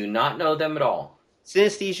them? Do not know them at all.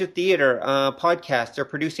 Synesthesia Theater podcast. They're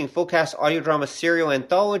producing full cast audio drama serial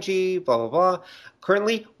anthology, blah, blah, blah.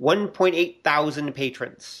 Currently, 1.8 thousand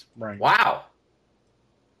patrons. Right. Wow.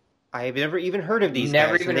 I have never even heard of these guys.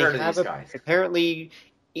 Never even heard of these guys. Apparently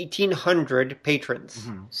 1,800 patrons.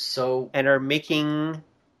 So, and are making,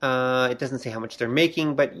 it doesn't say how much they're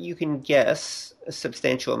making, but you can guess a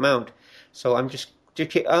substantial amount. So I'm just,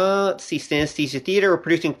 let's see, Synesthesia Theater are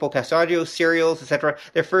producing full cast audio, serials, etc.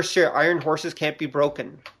 Their first serial, Iron Horses Can't Be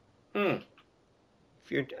Broken. If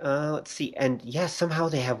you're, let's see, and yeah, somehow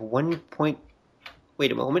they have wait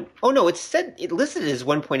a moment. Oh no, it listed as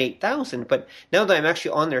 1.8 thousand, but now that I'm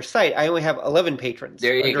actually on their site, I only have 11 patrons.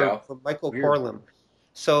 There you go. From Michael Corlem.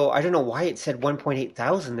 So I don't know why it said 1.8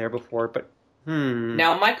 thousand there before, but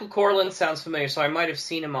Now Michael Corlin sounds familiar, so I might have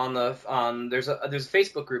seen him on there's a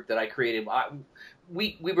Facebook group that I created.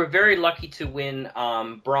 We were very lucky to win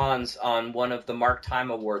bronze on one of the Mark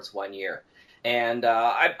Time Awards one year, and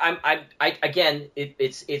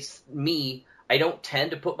it's me. I don't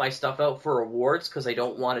tend to put my stuff out for awards because I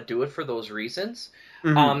don't want to do it for those reasons.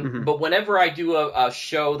 But whenever I do a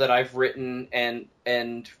show that I've written and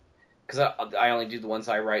because I only do the ones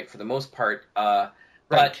I write for the most part,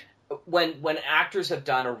 but when actors have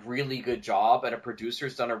done a really good job and a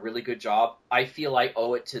producer's done a really good job, I feel I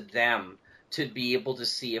owe it to them to be able to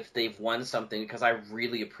see if they've won something because I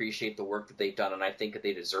really appreciate the work that they've done and I think that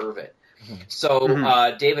they deserve it.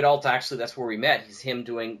 So David Alt, actually, that's where we met. He's him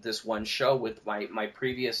doing this one show with my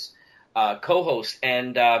previous co-host,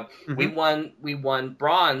 and we won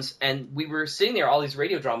bronze, and we were sitting there, all these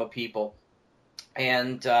radio drama people,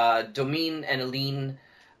 and Domine and Aline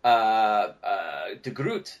de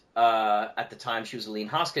Groot, at the time she was Aline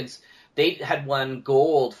Hoskins, they had won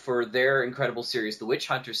gold for their incredible series, the Witch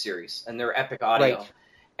Hunter series, and their epic audio. Right.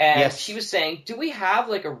 And she was saying, do we have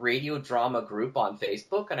like a radio drama group on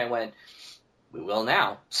Facebook? And I went, we will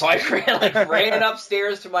now. So I ran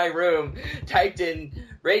upstairs to my room, typed in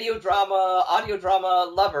radio drama, audio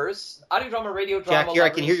drama lovers, audio drama, radio drama Jack, here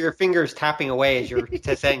lovers. I can hear your fingers tapping away as you're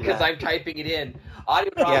saying that. Because I'm typing it in.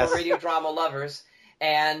 Audio drama, radio drama lovers.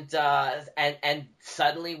 And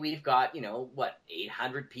suddenly we've got,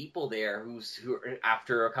 800 people there who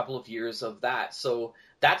after a couple of years of that. So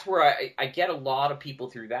that's where I get a lot of people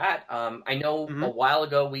through that. I know a while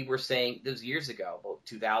ago we were saying, this was years ago, about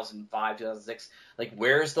 2005, 2006, like,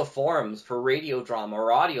 where's the forums for radio drama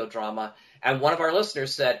or audio drama? And one of our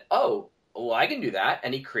listeners said, oh, I can do that.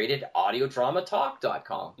 And he created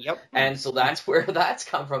audiodramatalk.com. Yep. And so that's where that's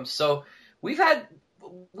come from. So we've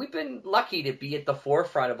been lucky to be at the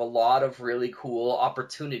forefront of a lot of really cool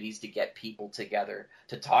opportunities to get people together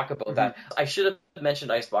to talk about that. I should have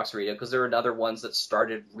mentioned Icebox Radio because there are other ones that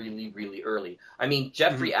started really, really early. I mean,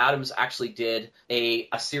 Jeffrey Adams actually did a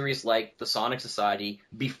series like The Sonic Society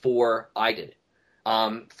before I did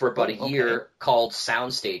for about a year called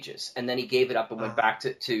Sound Stages. And then he gave it up and went back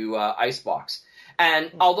to Icebox.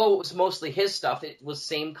 And although it was mostly his stuff, it was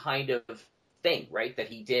same kind of thing, right, that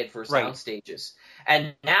he did for Sound Stages.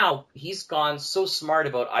 And now he's gone so smart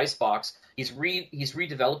about Icebox. He's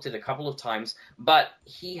redeveloped it a couple of times, but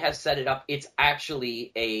he has set it up. It's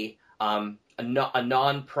actually a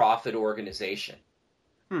non-profit organization.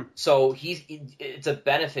 So it's a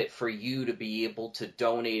benefit for you to be able to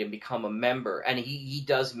donate and become a member. And he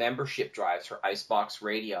does membership drives for Icebox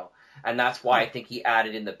Radio. And that's why I think he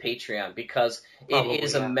added in the Patreon, because it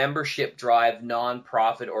is a membership drive,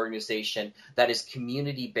 non-profit organization that is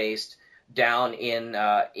community-based down in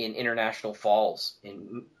International Falls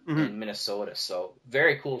in Minnesota. So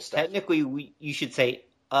very cool stuff. Technically, you should say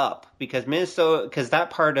up, because Minnesota, because that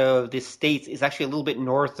part of the states is actually a little bit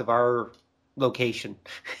north of our location.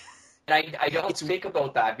 And I don't think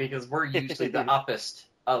about that because we're usually the uppest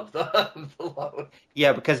of the load.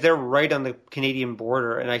 Yeah, because they're right on the Canadian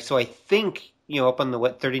border, and I think up on the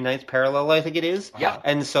 39th parallel, I think it is. Yeah.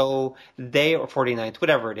 And so they, or 49th,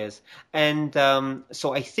 whatever it is. And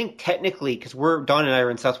so I think technically, because Don and I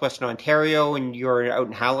are in southwestern Ontario, and you're out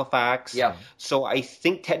in Halifax. Yeah. So I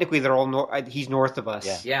think technically they're all he's north of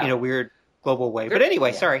us. Yeah. Weird. global way. But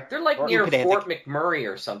anyway, yeah. sorry. They're like Or near pedantic. Fort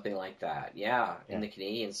McMurray or something like that. Yeah, in the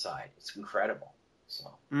Canadian side. It's incredible.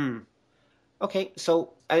 So. Okay,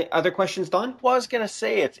 so other questions, Don? Well, I was gonna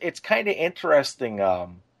say it's kind of interesting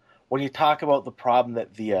when you talk about the problem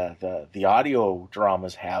that the audio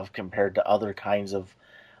dramas have compared to other kinds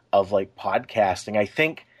of like podcasting. I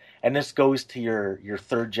think, and this goes to your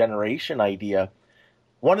third generation idea.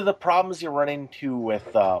 One of the problems you run into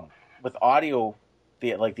with audio,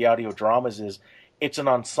 the audio dramas is it's an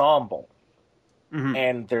ensemble,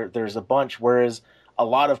 and there's a bunch. Whereas a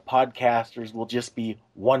lot of podcasters will just be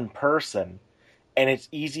one person. And it's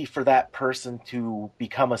easy for that person to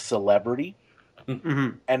become a celebrity.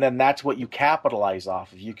 And then that's what you capitalize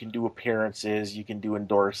off of. You can do appearances, you can do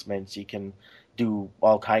endorsements, you can do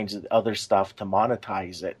all kinds of other stuff to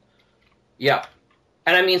monetize it. Yeah.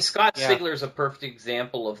 And I mean, Scott Sigler is a perfect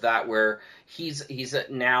example of that, where he's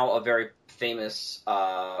now a very famous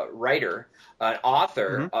writer, an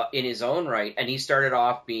author in his own right, and he started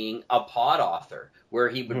off being a pod author, where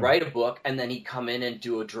he would write a book and then he'd come in and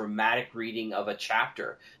do a dramatic reading of a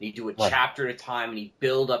chapter. And he'd do a chapter at a time, and he'd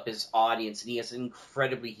build up his audience, and he has an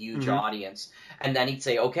incredibly huge audience. And then he'd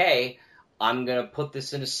say, okay, I'm going to put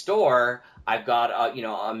this in a store. I've got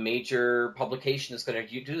a major publication that's going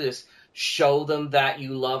to do this. Show them that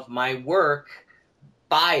you love my work,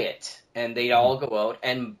 buy it. And they'd all go out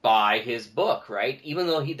and buy his book, right? Even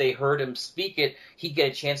though they heard him speak it, he'd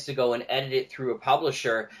get a chance to go and edit it through a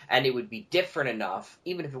publisher, and it would be different enough.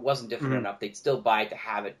 Even if it wasn't different enough, they'd still buy it to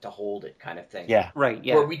have it, to hold it, kind of thing. Yeah. Right,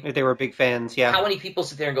 yeah. If they were big fans, yeah. How many people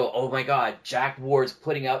sit there and go, oh my God, Jack Ward's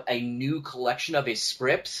putting out a new collection of his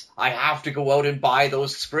scripts? I have to go out and buy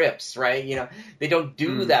those scripts, right? You know, they don't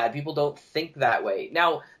do that. People don't think that way.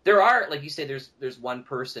 Now, there are, like you say, there's one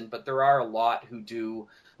person, but there are a lot who do,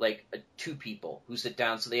 like, two people who sit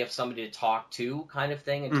down, so they have somebody to talk to, kind of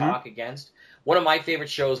thing, and talk against. One of my favorite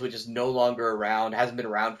shows, which is no longer around, hasn't been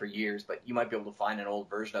around for years, but you might be able to find an old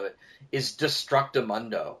version of it, is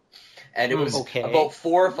Destructamundo. And it was about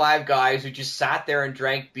 4 or 5 guys who just sat there and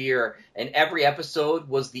drank beer, and every episode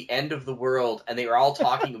was the end of the world, and they were all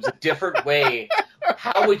talking. It was a different way.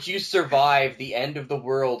 How would you survive the end of the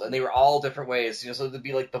world? And they were all different ways. You know, so there'd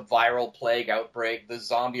be like the viral plague outbreak, the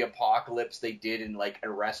zombie apocalypse they did in like a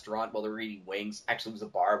restaurant while they were eating wings. Actually, it was a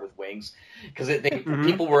bar with wings, because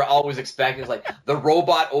people were always expecting, it was like the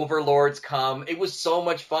robot overlords come. It was so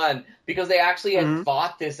much fun because they actually had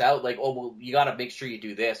thought this out. Like, oh, well, you got to make sure you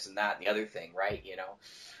do this and that and the other thing, right? You know,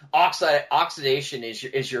 oxidation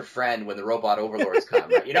is your friend when the robot overlords come,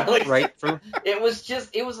 right? You know, like, right. True. It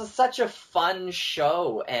was such a fun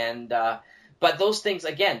show, and but those things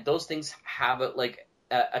have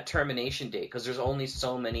a termination date, because there's only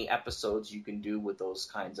so many episodes you can do with those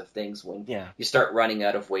kinds of things when you start running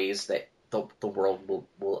out of ways that the world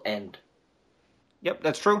will end. Yep,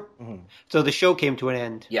 that's true. So the show came to an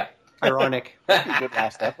end. Yeah. Ironic. Good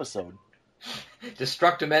last episode.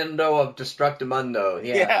 Destructamundo of Destructamundo.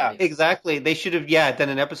 Yeah, exactly. They should have done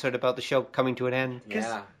an episode about the show coming to an end.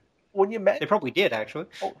 Yeah. When you they probably did, actually.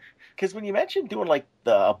 Because when you mentioned doing like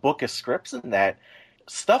a book of scripts and that,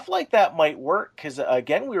 stuff like that might work. Because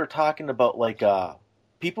again, we were talking about like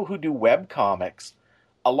people who do web comics.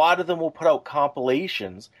 A lot of them will put out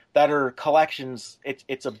compilations that are collections.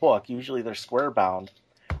 It's a book. Usually they're square bound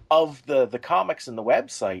of the comics in the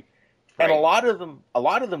website. And a lot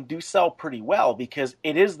of them do sell pretty well, because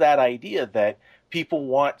it is that idea that people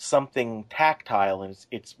want something tactile, and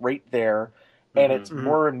it's right there, and it's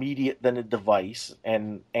more immediate than a device.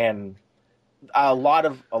 And a lot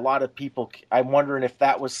of people, I'm wondering if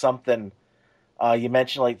that was something. You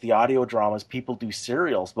mentioned like the audio dramas, people do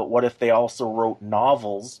serials, but what if they also wrote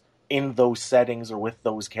novels in those settings or with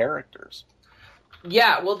those characters?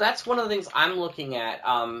 Yeah, well, that's one of the things I'm looking at.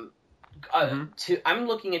 I'm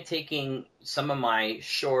looking at taking some of my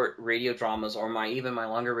short radio dramas, or even my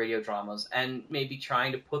longer radio dramas, and maybe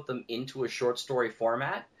trying to put them into a short story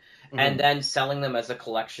format, and then selling them as a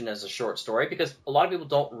collection as a short story, because a lot of people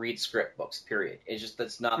don't read script books, period. It's just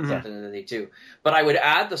that's not something that they do. But I would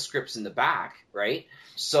add the scripts in the back, right?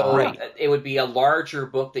 So it would be a larger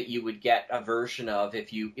book that you would get a version of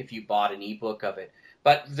if you bought an ebook of it.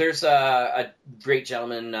 But there's a great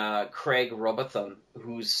gentleman, Craig Robotham,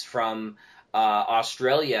 who's from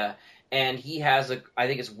Australia, and he has I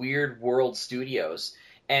think it's Weird World Studios,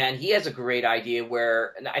 and he has a great idea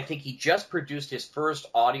where, and I think he just produced his first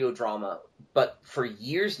audio drama, but for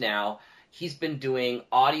years now he's been doing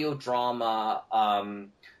audio drama,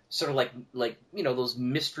 sort of like those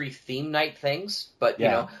mystery theme night things, but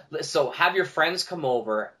so have your friends come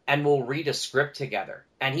over and we'll read a script together,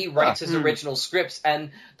 and he writes his original scripts,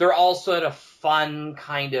 and they're all sort of fun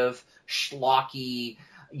kind of schlocky,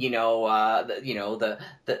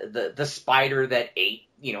 the spider that ate,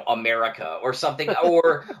 America or something,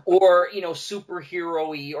 or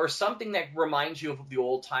superhero-y or something that reminds you of the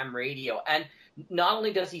old time radio. And not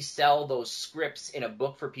only does he sell those scripts in a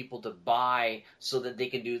book for people to buy so that they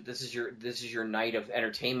can do, this is your night of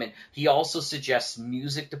entertainment, he also suggests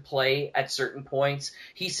music to play at certain points.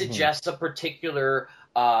 He suggests a particular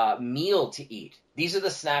meal to eat. These are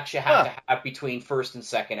the snacks you have to have between first and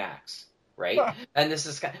second acts. Right? And this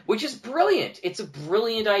is which is brilliant. It's a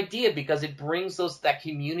brilliant idea because it brings that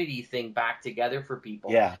community thing back together for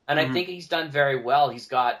people. Yeah. And I think he's done very well.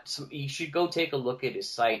 You should go take a look at his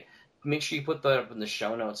site. Make sure you put that up in the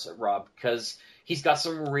show notes, Rob, because he's got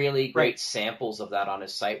some really great samples of that on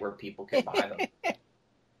his site where people can buy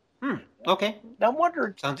them. Okay. Now I'm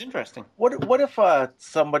wondering, sounds interesting. What if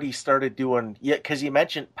somebody started doing, because you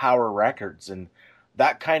mentioned Power Records and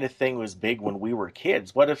that kind of thing was big when we were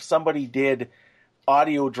kids. What if somebody did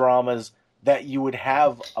audio dramas that you would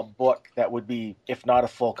have a book that would be, if not a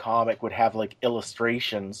full comic, would have like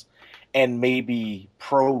illustrations and maybe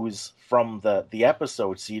prose from the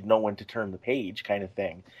episode so you'd know when to turn the page kind of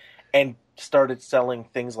thing, and started selling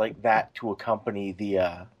things like that to accompany the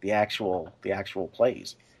actual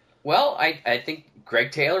plays? Well, I think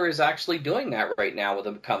Greg Taylor is actually doing that right now with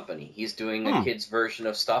a company. He's doing a kid's version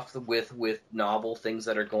of stuff with novel things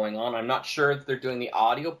that are going on. I'm not sure if they're doing the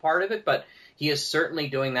audio part of it, but he is certainly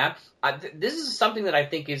doing that. This is something that I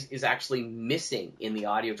think is actually missing in the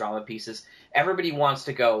audio drama pieces. Everybody wants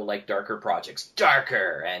to go like darker projects,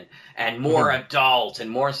 darker and more adult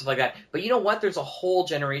and more stuff like that. But you know what? There's a whole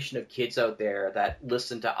generation of kids out there that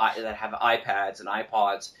that have iPads and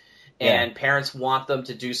iPods. And parents want them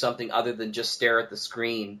to do something other than just stare at the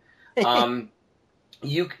screen. There's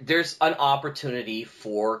an opportunity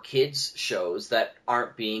for kids shows that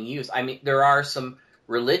aren't being used. I mean, there are some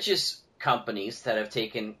religious companies that have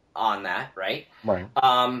taken on that, right? Right.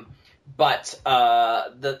 But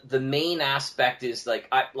the main aspect is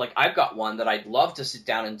I've got one that I'd love to sit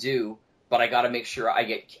down and do, but I got to make sure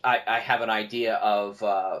I have an idea of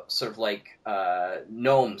sort of like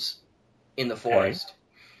gnomes in the forest.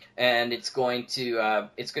 And it's going to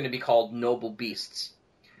be called Noble Beasts,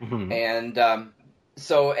 and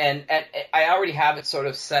so I already have it sort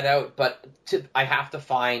of set out, but I have to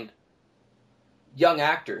find young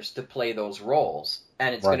actors to play those roles,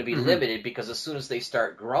 and it's going to be limited because as soon as they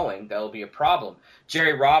start growing, that'll be a problem.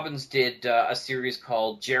 Jerry Robbins did a series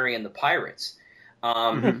called Jerry and the Pirates,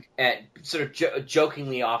 and sort of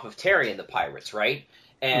jokingly off of Terry and the Pirates, right?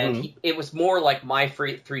 And it was more like My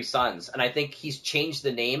Three Sons. And I think he's changed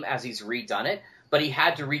the name as he's redone it. But he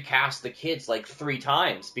had to recast the kids like 3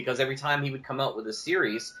 times because every time he would come out with a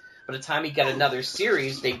series, by the time he got another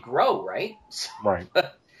series, they grow, right? Right.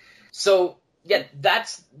 So, yeah,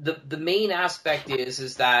 that's the main aspect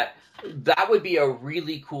is that would be a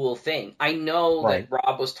really cool thing. I know that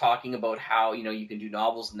Rob was talking about how, you can do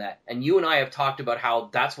novels and that. And you and I have talked about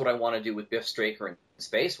how that's what I want to do with Biff Straker and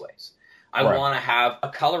Spaceways. I want to have a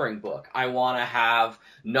coloring book. I want to have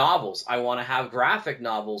novels. I want to have graphic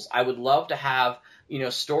novels. I would love to have,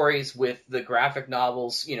 stories with the graphic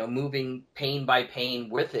novels, moving pane by pane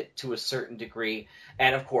with it to a certain degree.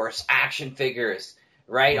 And, of course, action figures,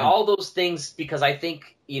 right? All those things, because I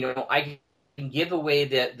think, I can give away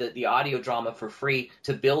the audio drama for free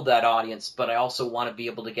to build that audience, but I also want to be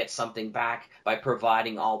able to get something back by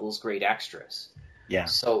providing all those great extras. Yeah.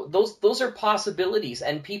 So those are possibilities,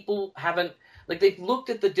 and people haven't they've looked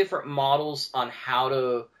at the different models on how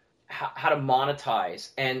to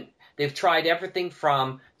monetize, and they've tried everything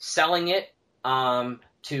from selling it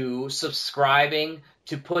to subscribing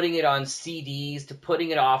to putting it on CDs to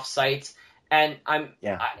putting it off sites. And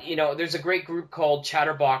there's a great group called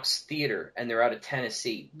Chatterbox Theater, and they're out of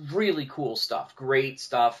Tennessee. Really cool stuff, great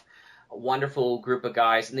stuff. A wonderful group of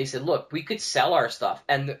guys, and they said, look, we could sell our stuff,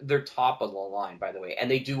 and they're top of the line, by the way,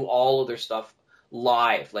 and they do all of their stuff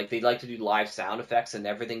live. Like, they like to do live sound effects and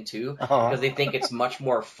everything too, because they think it's much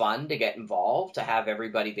more fun to get involved, to have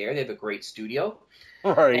everybody there. They have a great studio.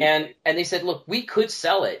 Right. And they said, look, we could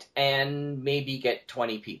sell it and maybe get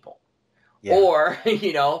 20 people. Or,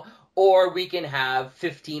 or we can have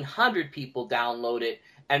 1,500 people download it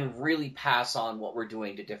and really pass on what we're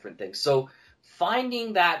doing to different things. So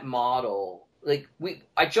finding that model,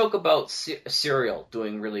 I joke about Serial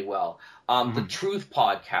doing really well. The Truth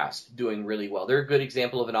Podcast doing really well. They're a good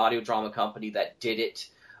example of an audio drama company that did it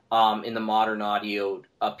in the modern audio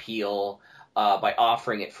appeal by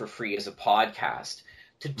offering it for free as a podcast.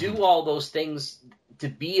 To do all those things, to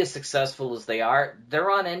be as successful as they are,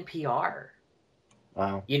 they're on NPR.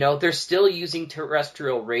 Wow. They're still using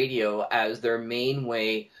terrestrial radio as their main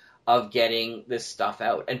way of getting this stuff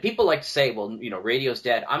out. And people like to say, well, radio's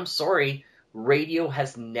dead. I'm sorry, radio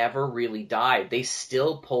has never really died. They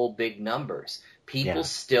still pull big numbers. People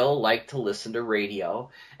still like to listen to radio.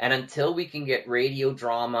 And until we can get radio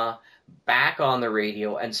drama back on the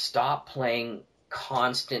radio and stop playing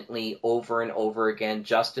constantly over and over again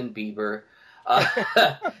Justin Bieber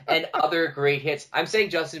and other great hits. I'm saying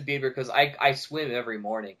Justin Bieber because I swim every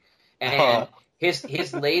morning. And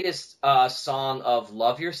his latest song of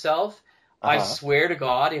Love Yourself, I swear to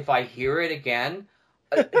God, if I hear it again,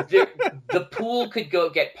 the pool could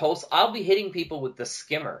get post. I'll be hitting people with the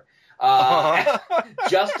skimmer.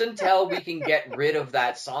 Just until we can get rid of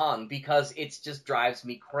that song, because it just drives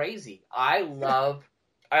me crazy. I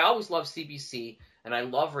always love CBC and I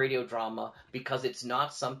love radio drama because it's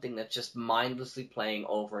not something that's just mindlessly playing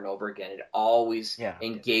over and over again. It always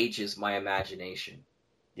engages my imagination.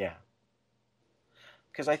 Yeah.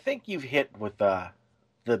 Because I think you've hit with the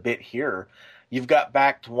bit here. You've got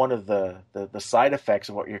back to one of the side effects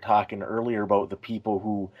of what you're talking earlier about the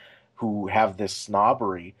people who have this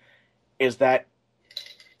snobbery, is that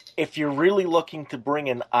if you're really looking to bring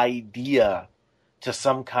an idea to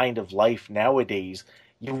some kind of life nowadays,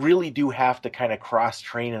 you really do have to kind of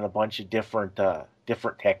cross-train in a bunch of different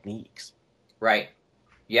techniques. Right.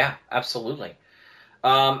 Yeah, absolutely.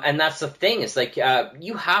 And that's the thing. It's like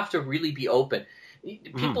you have to really be open.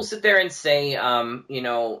 People sit there and say,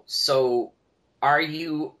 so are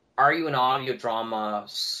you an audio drama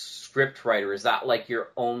script writer? Is that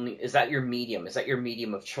your medium? Is that your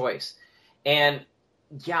medium of choice? And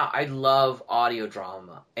yeah, I love audio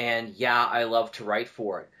drama, and yeah, I love to write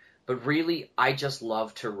for it. But really, I just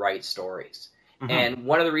love to write stories. And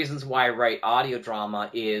one of the reasons why I write audio drama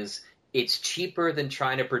is it's cheaper than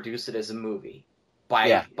trying to produce it as a movie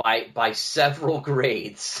by several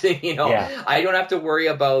grades. I don't have to worry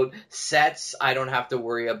about sets. I don't have to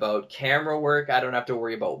worry about camera work. I don't have to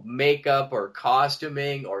worry about makeup or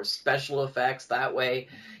costuming or special effects that way.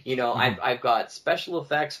 I've got special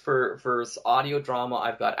effects for audio drama.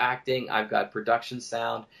 I've got acting. I've got production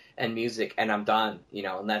sound and music, and I'm done,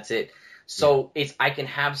 and that's it. So I can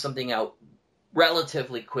have something out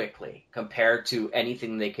relatively quickly compared to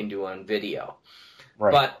anything they can do on video.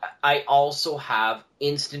 Right. But I also have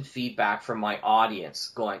instant feedback from my audience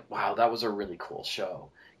going, wow, that was a really cool show.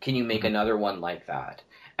 Can you make another one like that?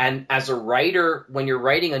 And as a writer, when you're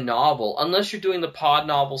writing a novel, unless you're doing the pod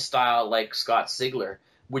novel style like Scott Sigler,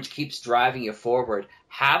 which keeps driving you forward,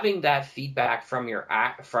 having that feedback from your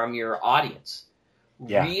audience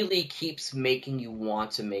really keeps making you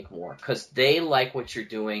want to make more because they like what you're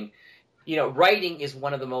doing. Writing is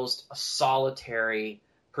one of the most solitary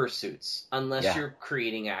pursuits, unless you're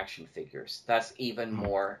creating action figures. That's even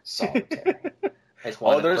more solitary. I just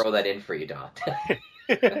want to throw that in for you, Don.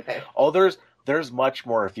 There's much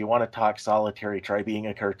more. If you want to talk solitary, try being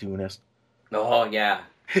a cartoonist. Oh, yeah.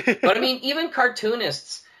 But I mean, even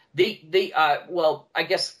cartoonists, they I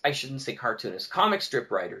guess I shouldn't say cartoonists, comic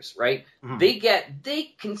strip writers, right? They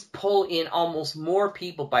can pull in almost more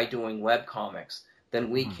people by doing web comics than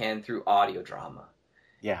we can through audio drama.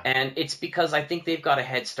 Yeah. And it's because I think they've got a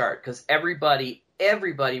head start because everybody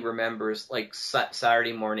remembers like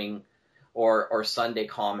Saturday morning or Sunday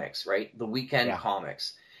comics, right? The weekend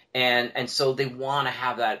comics. And so they want to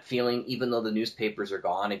have that feeling even though the newspapers are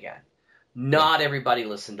gone again. Not everybody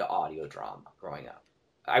listened to audio drama growing up.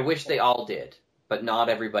 I wish they all did, but not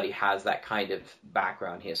everybody has that kind of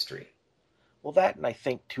background history. Well, that, and I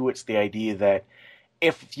think too, it's the idea that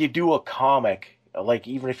if you do a comic, like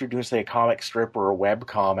even if you're doing, say, a comic strip or a web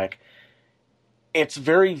comic, it's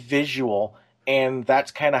very visual, and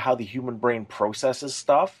that's kind of how the human brain processes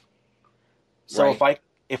stuff. So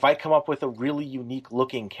if I come up with a really unique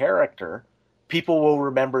looking character, people will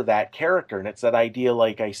remember that character, and it's that idea,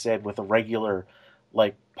 like I said, with a regular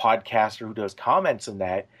like podcaster who does comments and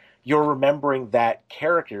that, you're remembering that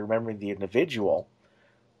character, remembering the individual.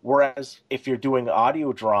 Whereas if you're doing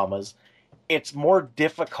audio dramas, it's more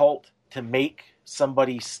difficult to make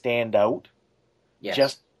somebody stand out,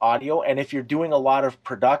 just audio. And if you're doing a lot of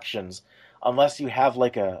productions, unless you have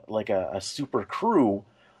like a super crew,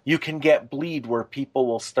 you can get bleed where people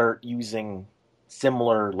will start using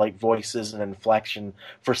similar like voices and inflection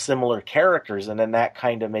for similar characters, and then that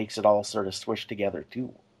kind of makes it all sort of swish together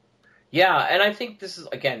too. Yeah, and I think this is,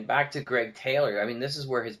 again, back to Greg Taylor. I mean, this is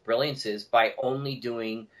where his brilliance is, by only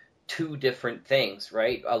doing two different things,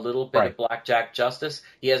 right? A little bit of Blackjack Justice.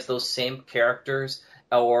 He has those same characters,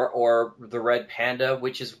 or the Red Panda,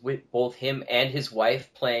 which is with both him and his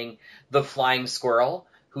wife playing the Flying Squirrel,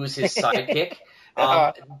 who's his sidekick.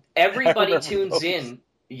 Everybody tunes in.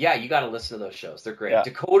 Yeah, you got to listen to those shows. They're great. Yeah.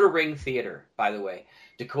 Dakota Ring Theater, by the way.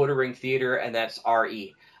 Dakota Ring Theater, and that's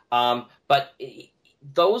RE. But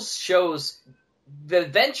those shows, the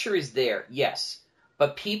adventure is there, yes.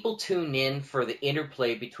 But people tune in for the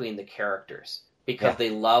interplay between the characters because they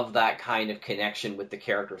love that kind of connection with the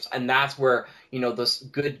characters. And that's where, those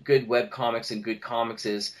good webcomics and good comics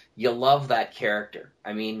is, you love that character.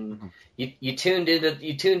 I mean, you tuned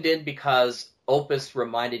in because Opus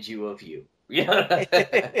reminded you of you. Right.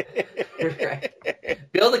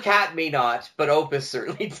 Bill the Cat may not, but Opus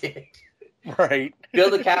certainly did. Right.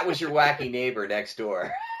 Bill the Cat was your wacky neighbor next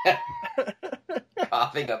door.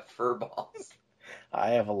 Coughing up fur balls.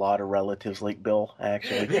 I have a lot of relatives like Bill,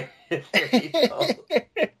 actually. There you go.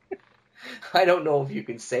 I don't know if you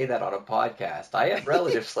can say that on a podcast. I have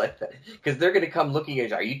relatives like that because they're going to come looking at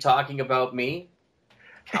you. Are you talking about me?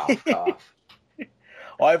 Cough, cough.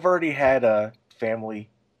 Well, I've already had a family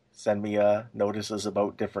send me notices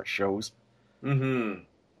about different shows. Mm-hmm.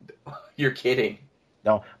 You're kidding.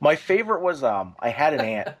 No, my favorite was I had an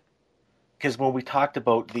aunt because when we talked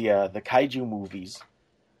about the kaiju movies,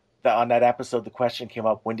 on that episode the question came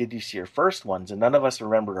up, when did you see your first ones? And none of us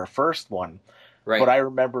remembered our first one. Right. But I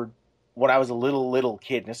remembered when I was a little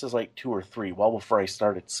kid, and this is like 2 or 3, well before I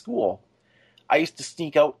started school, I used to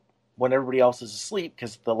sneak out when everybody else is asleep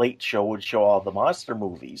because the Late Show would show all the monster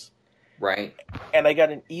movies. Right. And I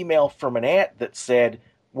got an email from an aunt that said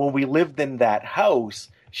when we lived in that house,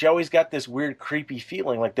 she always got this weird creepy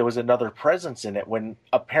feeling like there was another presence in it, when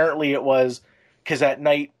apparently it was because at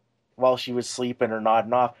night while she was sleeping or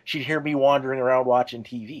nodding off, she'd hear me wandering around watching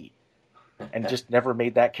TV and just never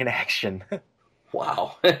made that connection.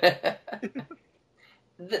 Wow.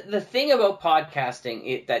 The thing about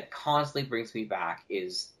podcasting that constantly brings me back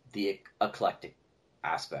is the eclectic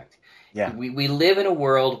aspect. Yeah. We live in a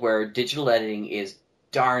world where digital editing is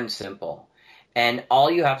darn simple, and all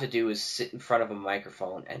you have to do is sit in front of a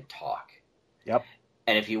microphone and talk. Yep.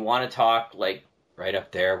 And if you want to talk like right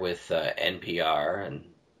up there with NPR and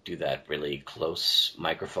do that really close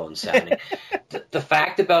microphone sounding, the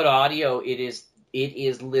fact about audio, it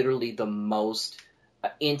is literally the most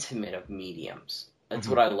intimate of mediums. That's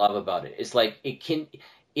what I love about it. It's like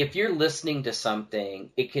if you're listening to something,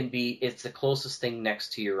 it's the closest thing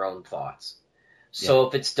next to your own thoughts. So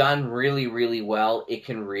if it's done really, really well, it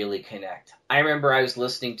can really connect. I remember I was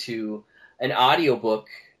listening to an audiobook,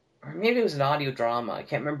 or maybe it was an audio drama. I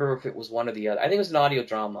can't remember if it was one or the other. I think it was an audio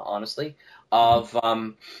drama, honestly, of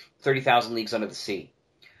 30,000 Leagues Under the Sea,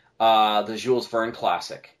 the Jules Verne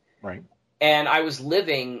classic. Right. And I live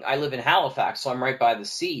in Halifax, so I'm right by the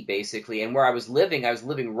sea, basically. And where I was living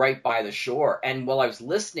right by the shore. And while I was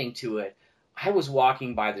listening to it, I was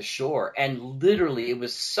walking by the shore. And literally, it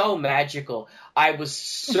was so magical. I was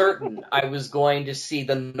certain I was going to see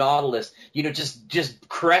the Nautilus, just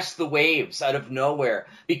crest the waves out of nowhere.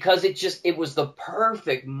 Because it was the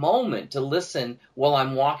perfect moment to listen while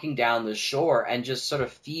I'm walking down the shore and just sort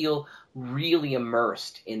of feel really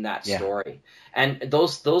immersed in that story. And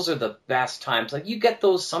those are the best times. Like, you get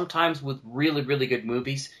those sometimes with really, really good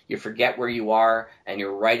movies. You forget where you are and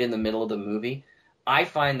you're right in the middle of the movie. I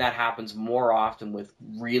find that happens more often with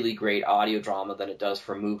really great audio drama than it does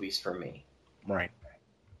for movies for me. Right.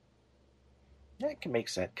 Yeah, it can make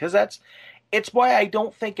sense. Because it's why I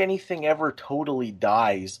don't think anything ever totally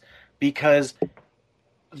dies, because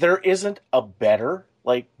there isn't a better,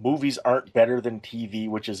 like, movies aren't better than TV,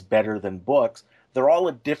 which is better than books. They're all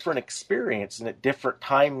a different experience, and at different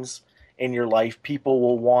times in your life, people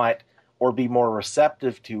will want or be more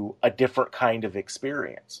receptive to a different kind of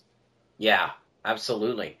experience. Yeah.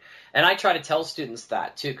 Absolutely. And I try to tell students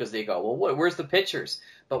that too, because they go, well, where's the pictures?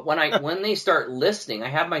 But when they start listening, I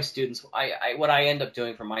have my students, what I end up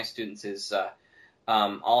doing for my students is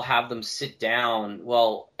I'll have them sit down.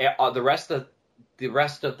 Well, the rest of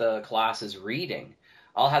the class is reading.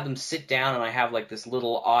 I'll have them sit down, and I have like this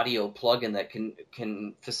little audio plugin that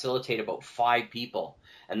can facilitate about 5 people,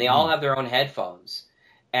 and they all have their own headphones.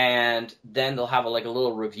 And then they'll have a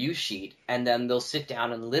little review sheet, and then they'll sit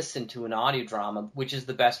down and listen to an audio drama, which is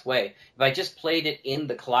the best way. If I just played it in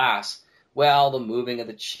the class, well, the moving of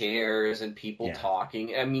the chairs and people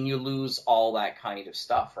talking, I mean, you lose all that kind of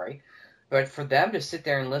stuff, right? But for them to sit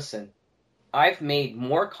there and listen, I've made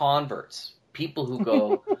more converts, people who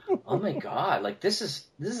go, oh my God, like this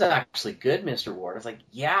is actually good, Mr. Ward. I was like,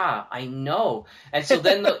 yeah, I know. And so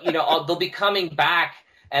then they'll be coming back.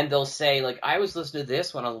 And they'll say, like, I was listening to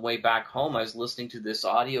this when on the way back home. I was listening to this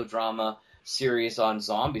audio drama series on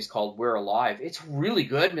zombies called We're Alive. It's really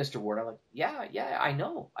good, Mr. Ward. I'm like, yeah, I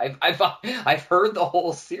know. I've heard the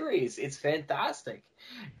whole series. It's fantastic.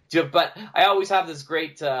 But I always have this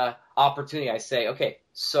great opportunity. I say, okay,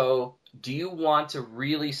 so do you want to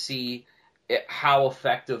really see how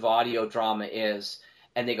effective audio drama is?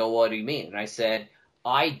 And they go, what do you mean? And I said,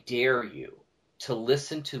 I dare you to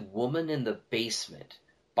listen to Woman in the Basement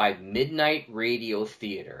by Midnight Radio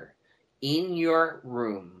Theater in your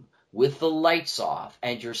room with the lights off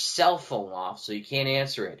and your cell phone off so you can't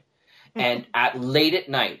answer it, and late at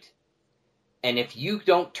night. And if you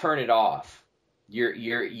don't turn it off,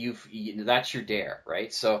 that's your dare,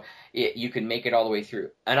 right? So you can make it all the way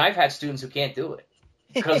through. And I've had students who can't do it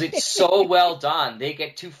because it's so well done. They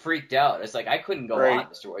get too freaked out. It's like, I couldn't go on,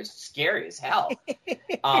 Mr. Roy. It's scary as hell.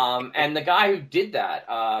 And the guy who did that,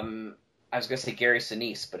 I was going to say Gary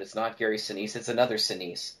Sinise, but it's not Gary Sinise. It's another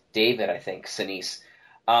Sinise. David, I think, Sinise.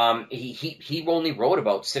 He only wrote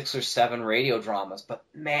about 6 or 7 radio dramas, but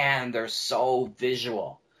man, they're so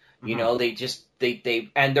visual. You know,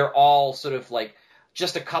 and they're all sort of like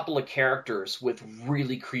just a couple of characters with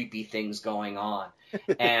really creepy things going on.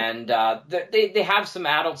 And they have some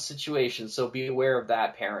adult situations, so be aware of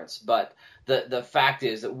that, parents. But the fact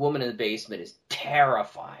is that Woman in the Basement is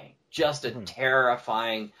terrifying, just a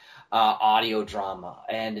terrifying audio drama,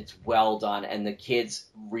 and it's well done, and the kids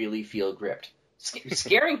really feel gripped.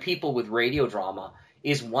 Scaring people with radio drama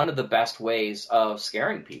is one of the best ways of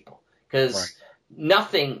scaring people, because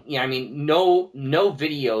nothing, no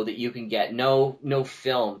video that you can get, no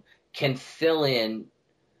film can fill in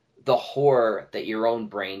the horror that your own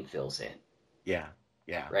brain fills in. Yeah.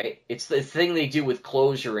 Right? It's the thing they do with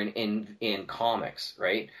closure in comics,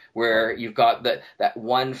 right? Where you've got that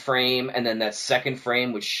one frame and then that second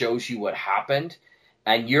frame which shows you what happened,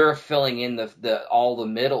 and you're filling in all the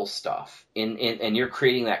middle stuff and you're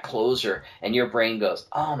creating that closure, and your brain goes,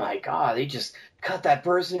 oh my God, they just cut that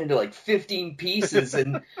person into like 15 pieces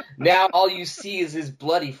and now all you see is his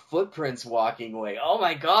bloody footprints walking away. Oh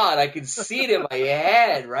my God, I can see it in my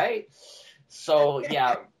head, right? So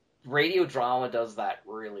yeah, radio drama does that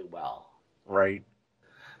really well. Right.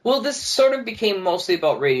 Well, this sort of became mostly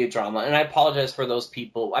about radio drama, and I apologize for those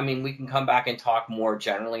people. I mean, we can come back and talk more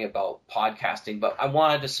generally about podcasting, but I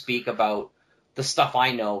wanted to speak about the stuff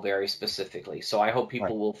I know very specifically. So I hope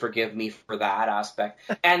people will forgive me for that aspect.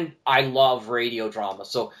 And I love radio drama.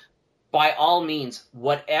 So by all means,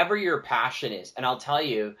 whatever your passion is, and I'll tell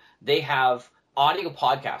you, they have audio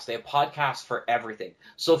podcasts. They have podcasts for everything.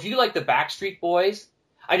 So if you like the Backstreet Boys,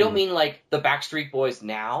 I don't mean like the Backstreet Boys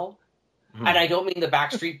now, and I don't mean the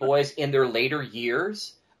Backstreet Boys in their later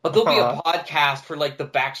years, but there'll be a podcast for like the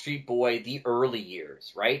Backstreet Boy, the early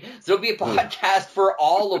years, right? So there'll be a podcast for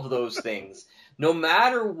all of those things. No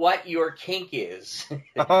matter what your kink is,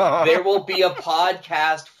 there will be a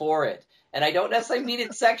podcast for it. And I don't necessarily mean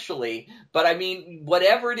it sexually, but I mean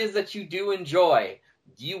whatever it is that you do enjoy,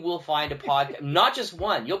 you will find a podcast. Not just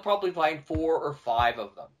one. You'll probably find 4 or 5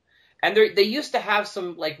 of them. And they used to have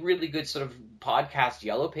some like really good sort of podcast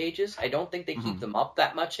yellow pages. I don't think they keep them up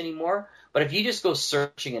that much anymore. But if you just go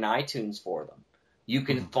searching in iTunes for them, you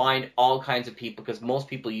can find all kinds of people, because most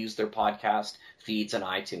people use their podcast feeds on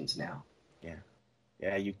iTunes now.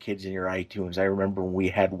 Yeah, you kids in your iTunes. I remember when we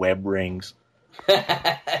had web rings.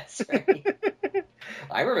 That's right.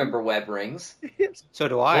 I remember web rings. So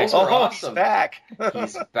do I. Those are awesome. He's back.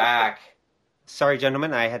 He's back. Sorry,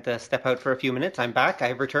 gentlemen, I had to step out for a few minutes. I'm back.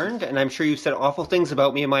 I've returned, and I'm sure you've said awful things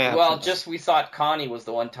about me in my absence. Well, just we thought Connie was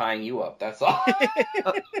the one tying you up. That's all.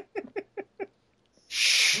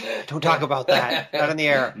 Shh! Don't talk about that. Not on the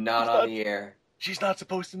air. Not on the air. She's not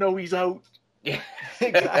supposed to know he's out. Yeah,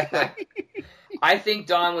 exactly. I think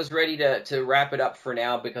Don was ready to wrap it up for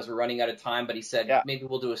now because we're running out of time, but he said maybe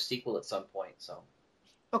we'll do a sequel at some point. So.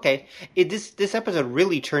 Okay. This episode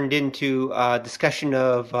really turned into a discussion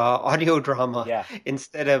of audio drama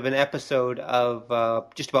instead of an episode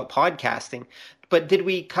of just about podcasting. But did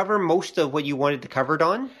we cover most of what you wanted to cover,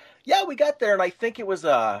 Don? Yeah, we got there, and I think it was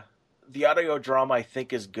the audio drama I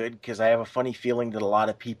think is good because I have a funny feeling that a lot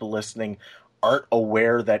of people listening aren't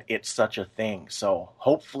aware that it's such a thing. So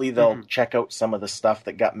hopefully they'll check out some of the stuff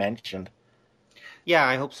that got mentioned. Yeah,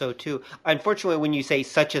 I hope so too. Unfortunately, when you say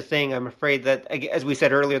such a thing, I'm afraid that, as we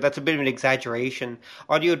said earlier, that's a bit of an exaggeration.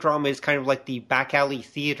 Audio drama is kind of like the back alley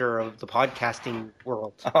theater of the podcasting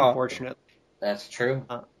world, unfortunately. That's true.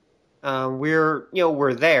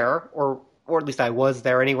 We're there, or at least I was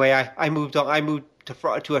there anyway. I moved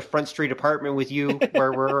to a Front Street apartment with you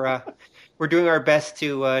where we're we're doing our best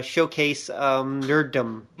to showcase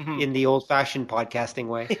nerddom in the old-fashioned podcasting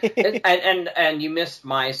way. and you missed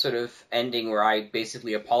my sort of ending where I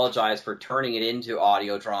basically apologized for turning it into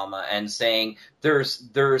audio drama and saying there's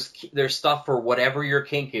stuff for whatever your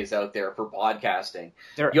kink is out there for podcasting.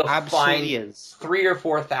 You'll absolutely find 3,000 or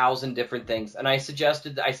 4,000 different things. And I said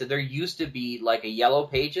there used to be like a Yellow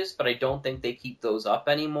Pages, but I don't think they keep those up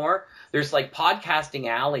anymore. There's like Podcasting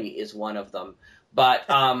Alley is one of them, but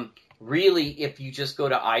really, if you just go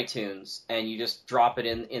to iTunes and you just drop it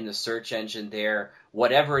in the search engine there,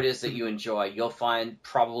 whatever it is that you enjoy, you'll find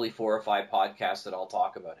probably 4 or 5 podcasts that all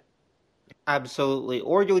talk about it. Absolutely.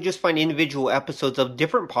 Or you'll just find individual episodes of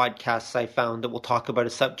different podcasts I found that will talk about a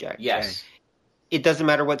subject. Yes. It doesn't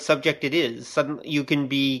matter what subject it is. Suddenly you can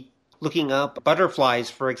be looking up butterflies,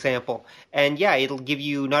 for example. And yeah, it'll give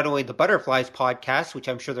you not only the Butterflies podcast, which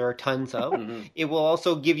I'm sure there are tons of, it will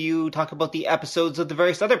also give you talk about the episodes of the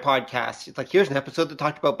various other podcasts. It's like, here's an episode that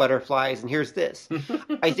talked about butterflies, and here's this.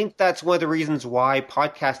 I think that's one of the reasons why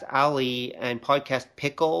Podcast Alley and Podcast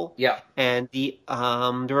Pickle and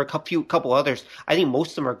there were a couple others. I think most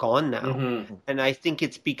of them are gone now. And I think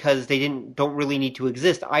it's because they don't really need to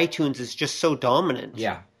exist. iTunes is just so dominant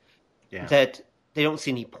that they don't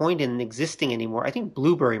see any point in existing anymore. I think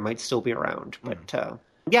Blueberry might still be around. But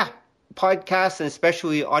podcasts, and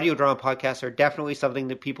especially audio drama podcasts, are definitely something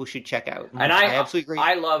that people should check out. And I absolutely agree.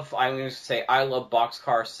 I love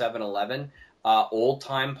Boxcar 711, old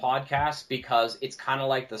time podcast, because it's kind of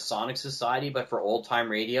like the Sonic Society, but for old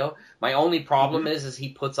time radio. My only problem is he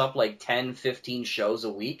puts up like 10, 15 shows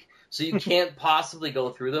a week. So you can't possibly go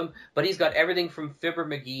through them. But he's got everything from Fibber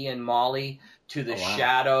McGee and Molly to The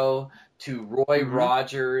Shadow to Roy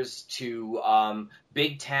Rogers to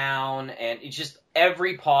Big Town, and it's just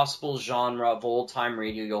every possible genre of old-time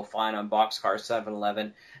radio you'll find on Boxcar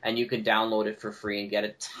 711, and you can download it for free and get a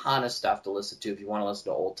ton of stuff to listen to if you want to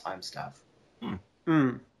listen to old-time stuff.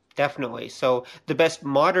 Definitely. So the best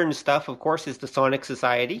modern stuff, of course, is the Sonic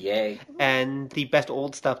Society. Yay. And the best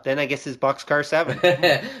old stuff, then, I guess, is Boxcar 7.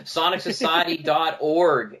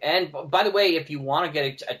 SonicSociety.org. And by the way, if you want to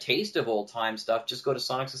get a taste of old-time stuff, just go to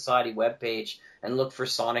Sonic Society webpage and look for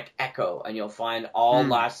Sonic Echo, and you'll find all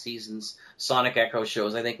last season's Sonic Echo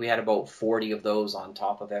shows. I think we had about 40 of those on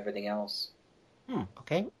top of everything else.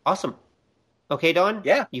 Okay, awesome. Okay, Don?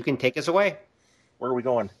 Yeah. You can take us away. Where are we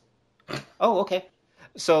going? Oh, okay.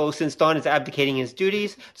 So since Don is abdicating his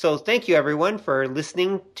duties, so thank you everyone for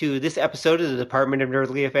listening to this episode of the Department of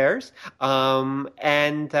Nerdly Affairs.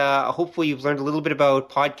 And hopefully you've learned a little bit about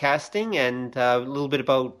podcasting and a little bit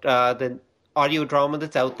about the audio drama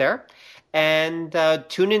that's out there. And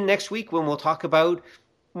tune in next week when we'll talk about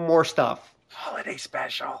more stuff. Holiday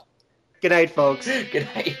special. Good night, folks. Good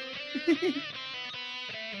night.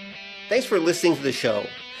 Thanks for listening to the show.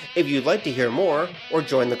 If you'd like to hear more or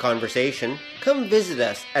join the conversation, come visit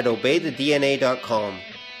us at obeythedna.com.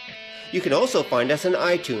 You can also find us on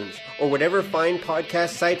iTunes or whatever fine podcast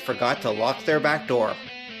site forgot to lock their back door.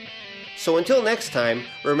 So until next time,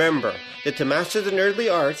 remember that to master the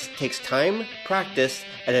nerdly arts takes time, practice,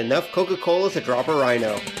 and enough Coca-Cola to drop a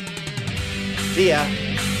rhino. See ya!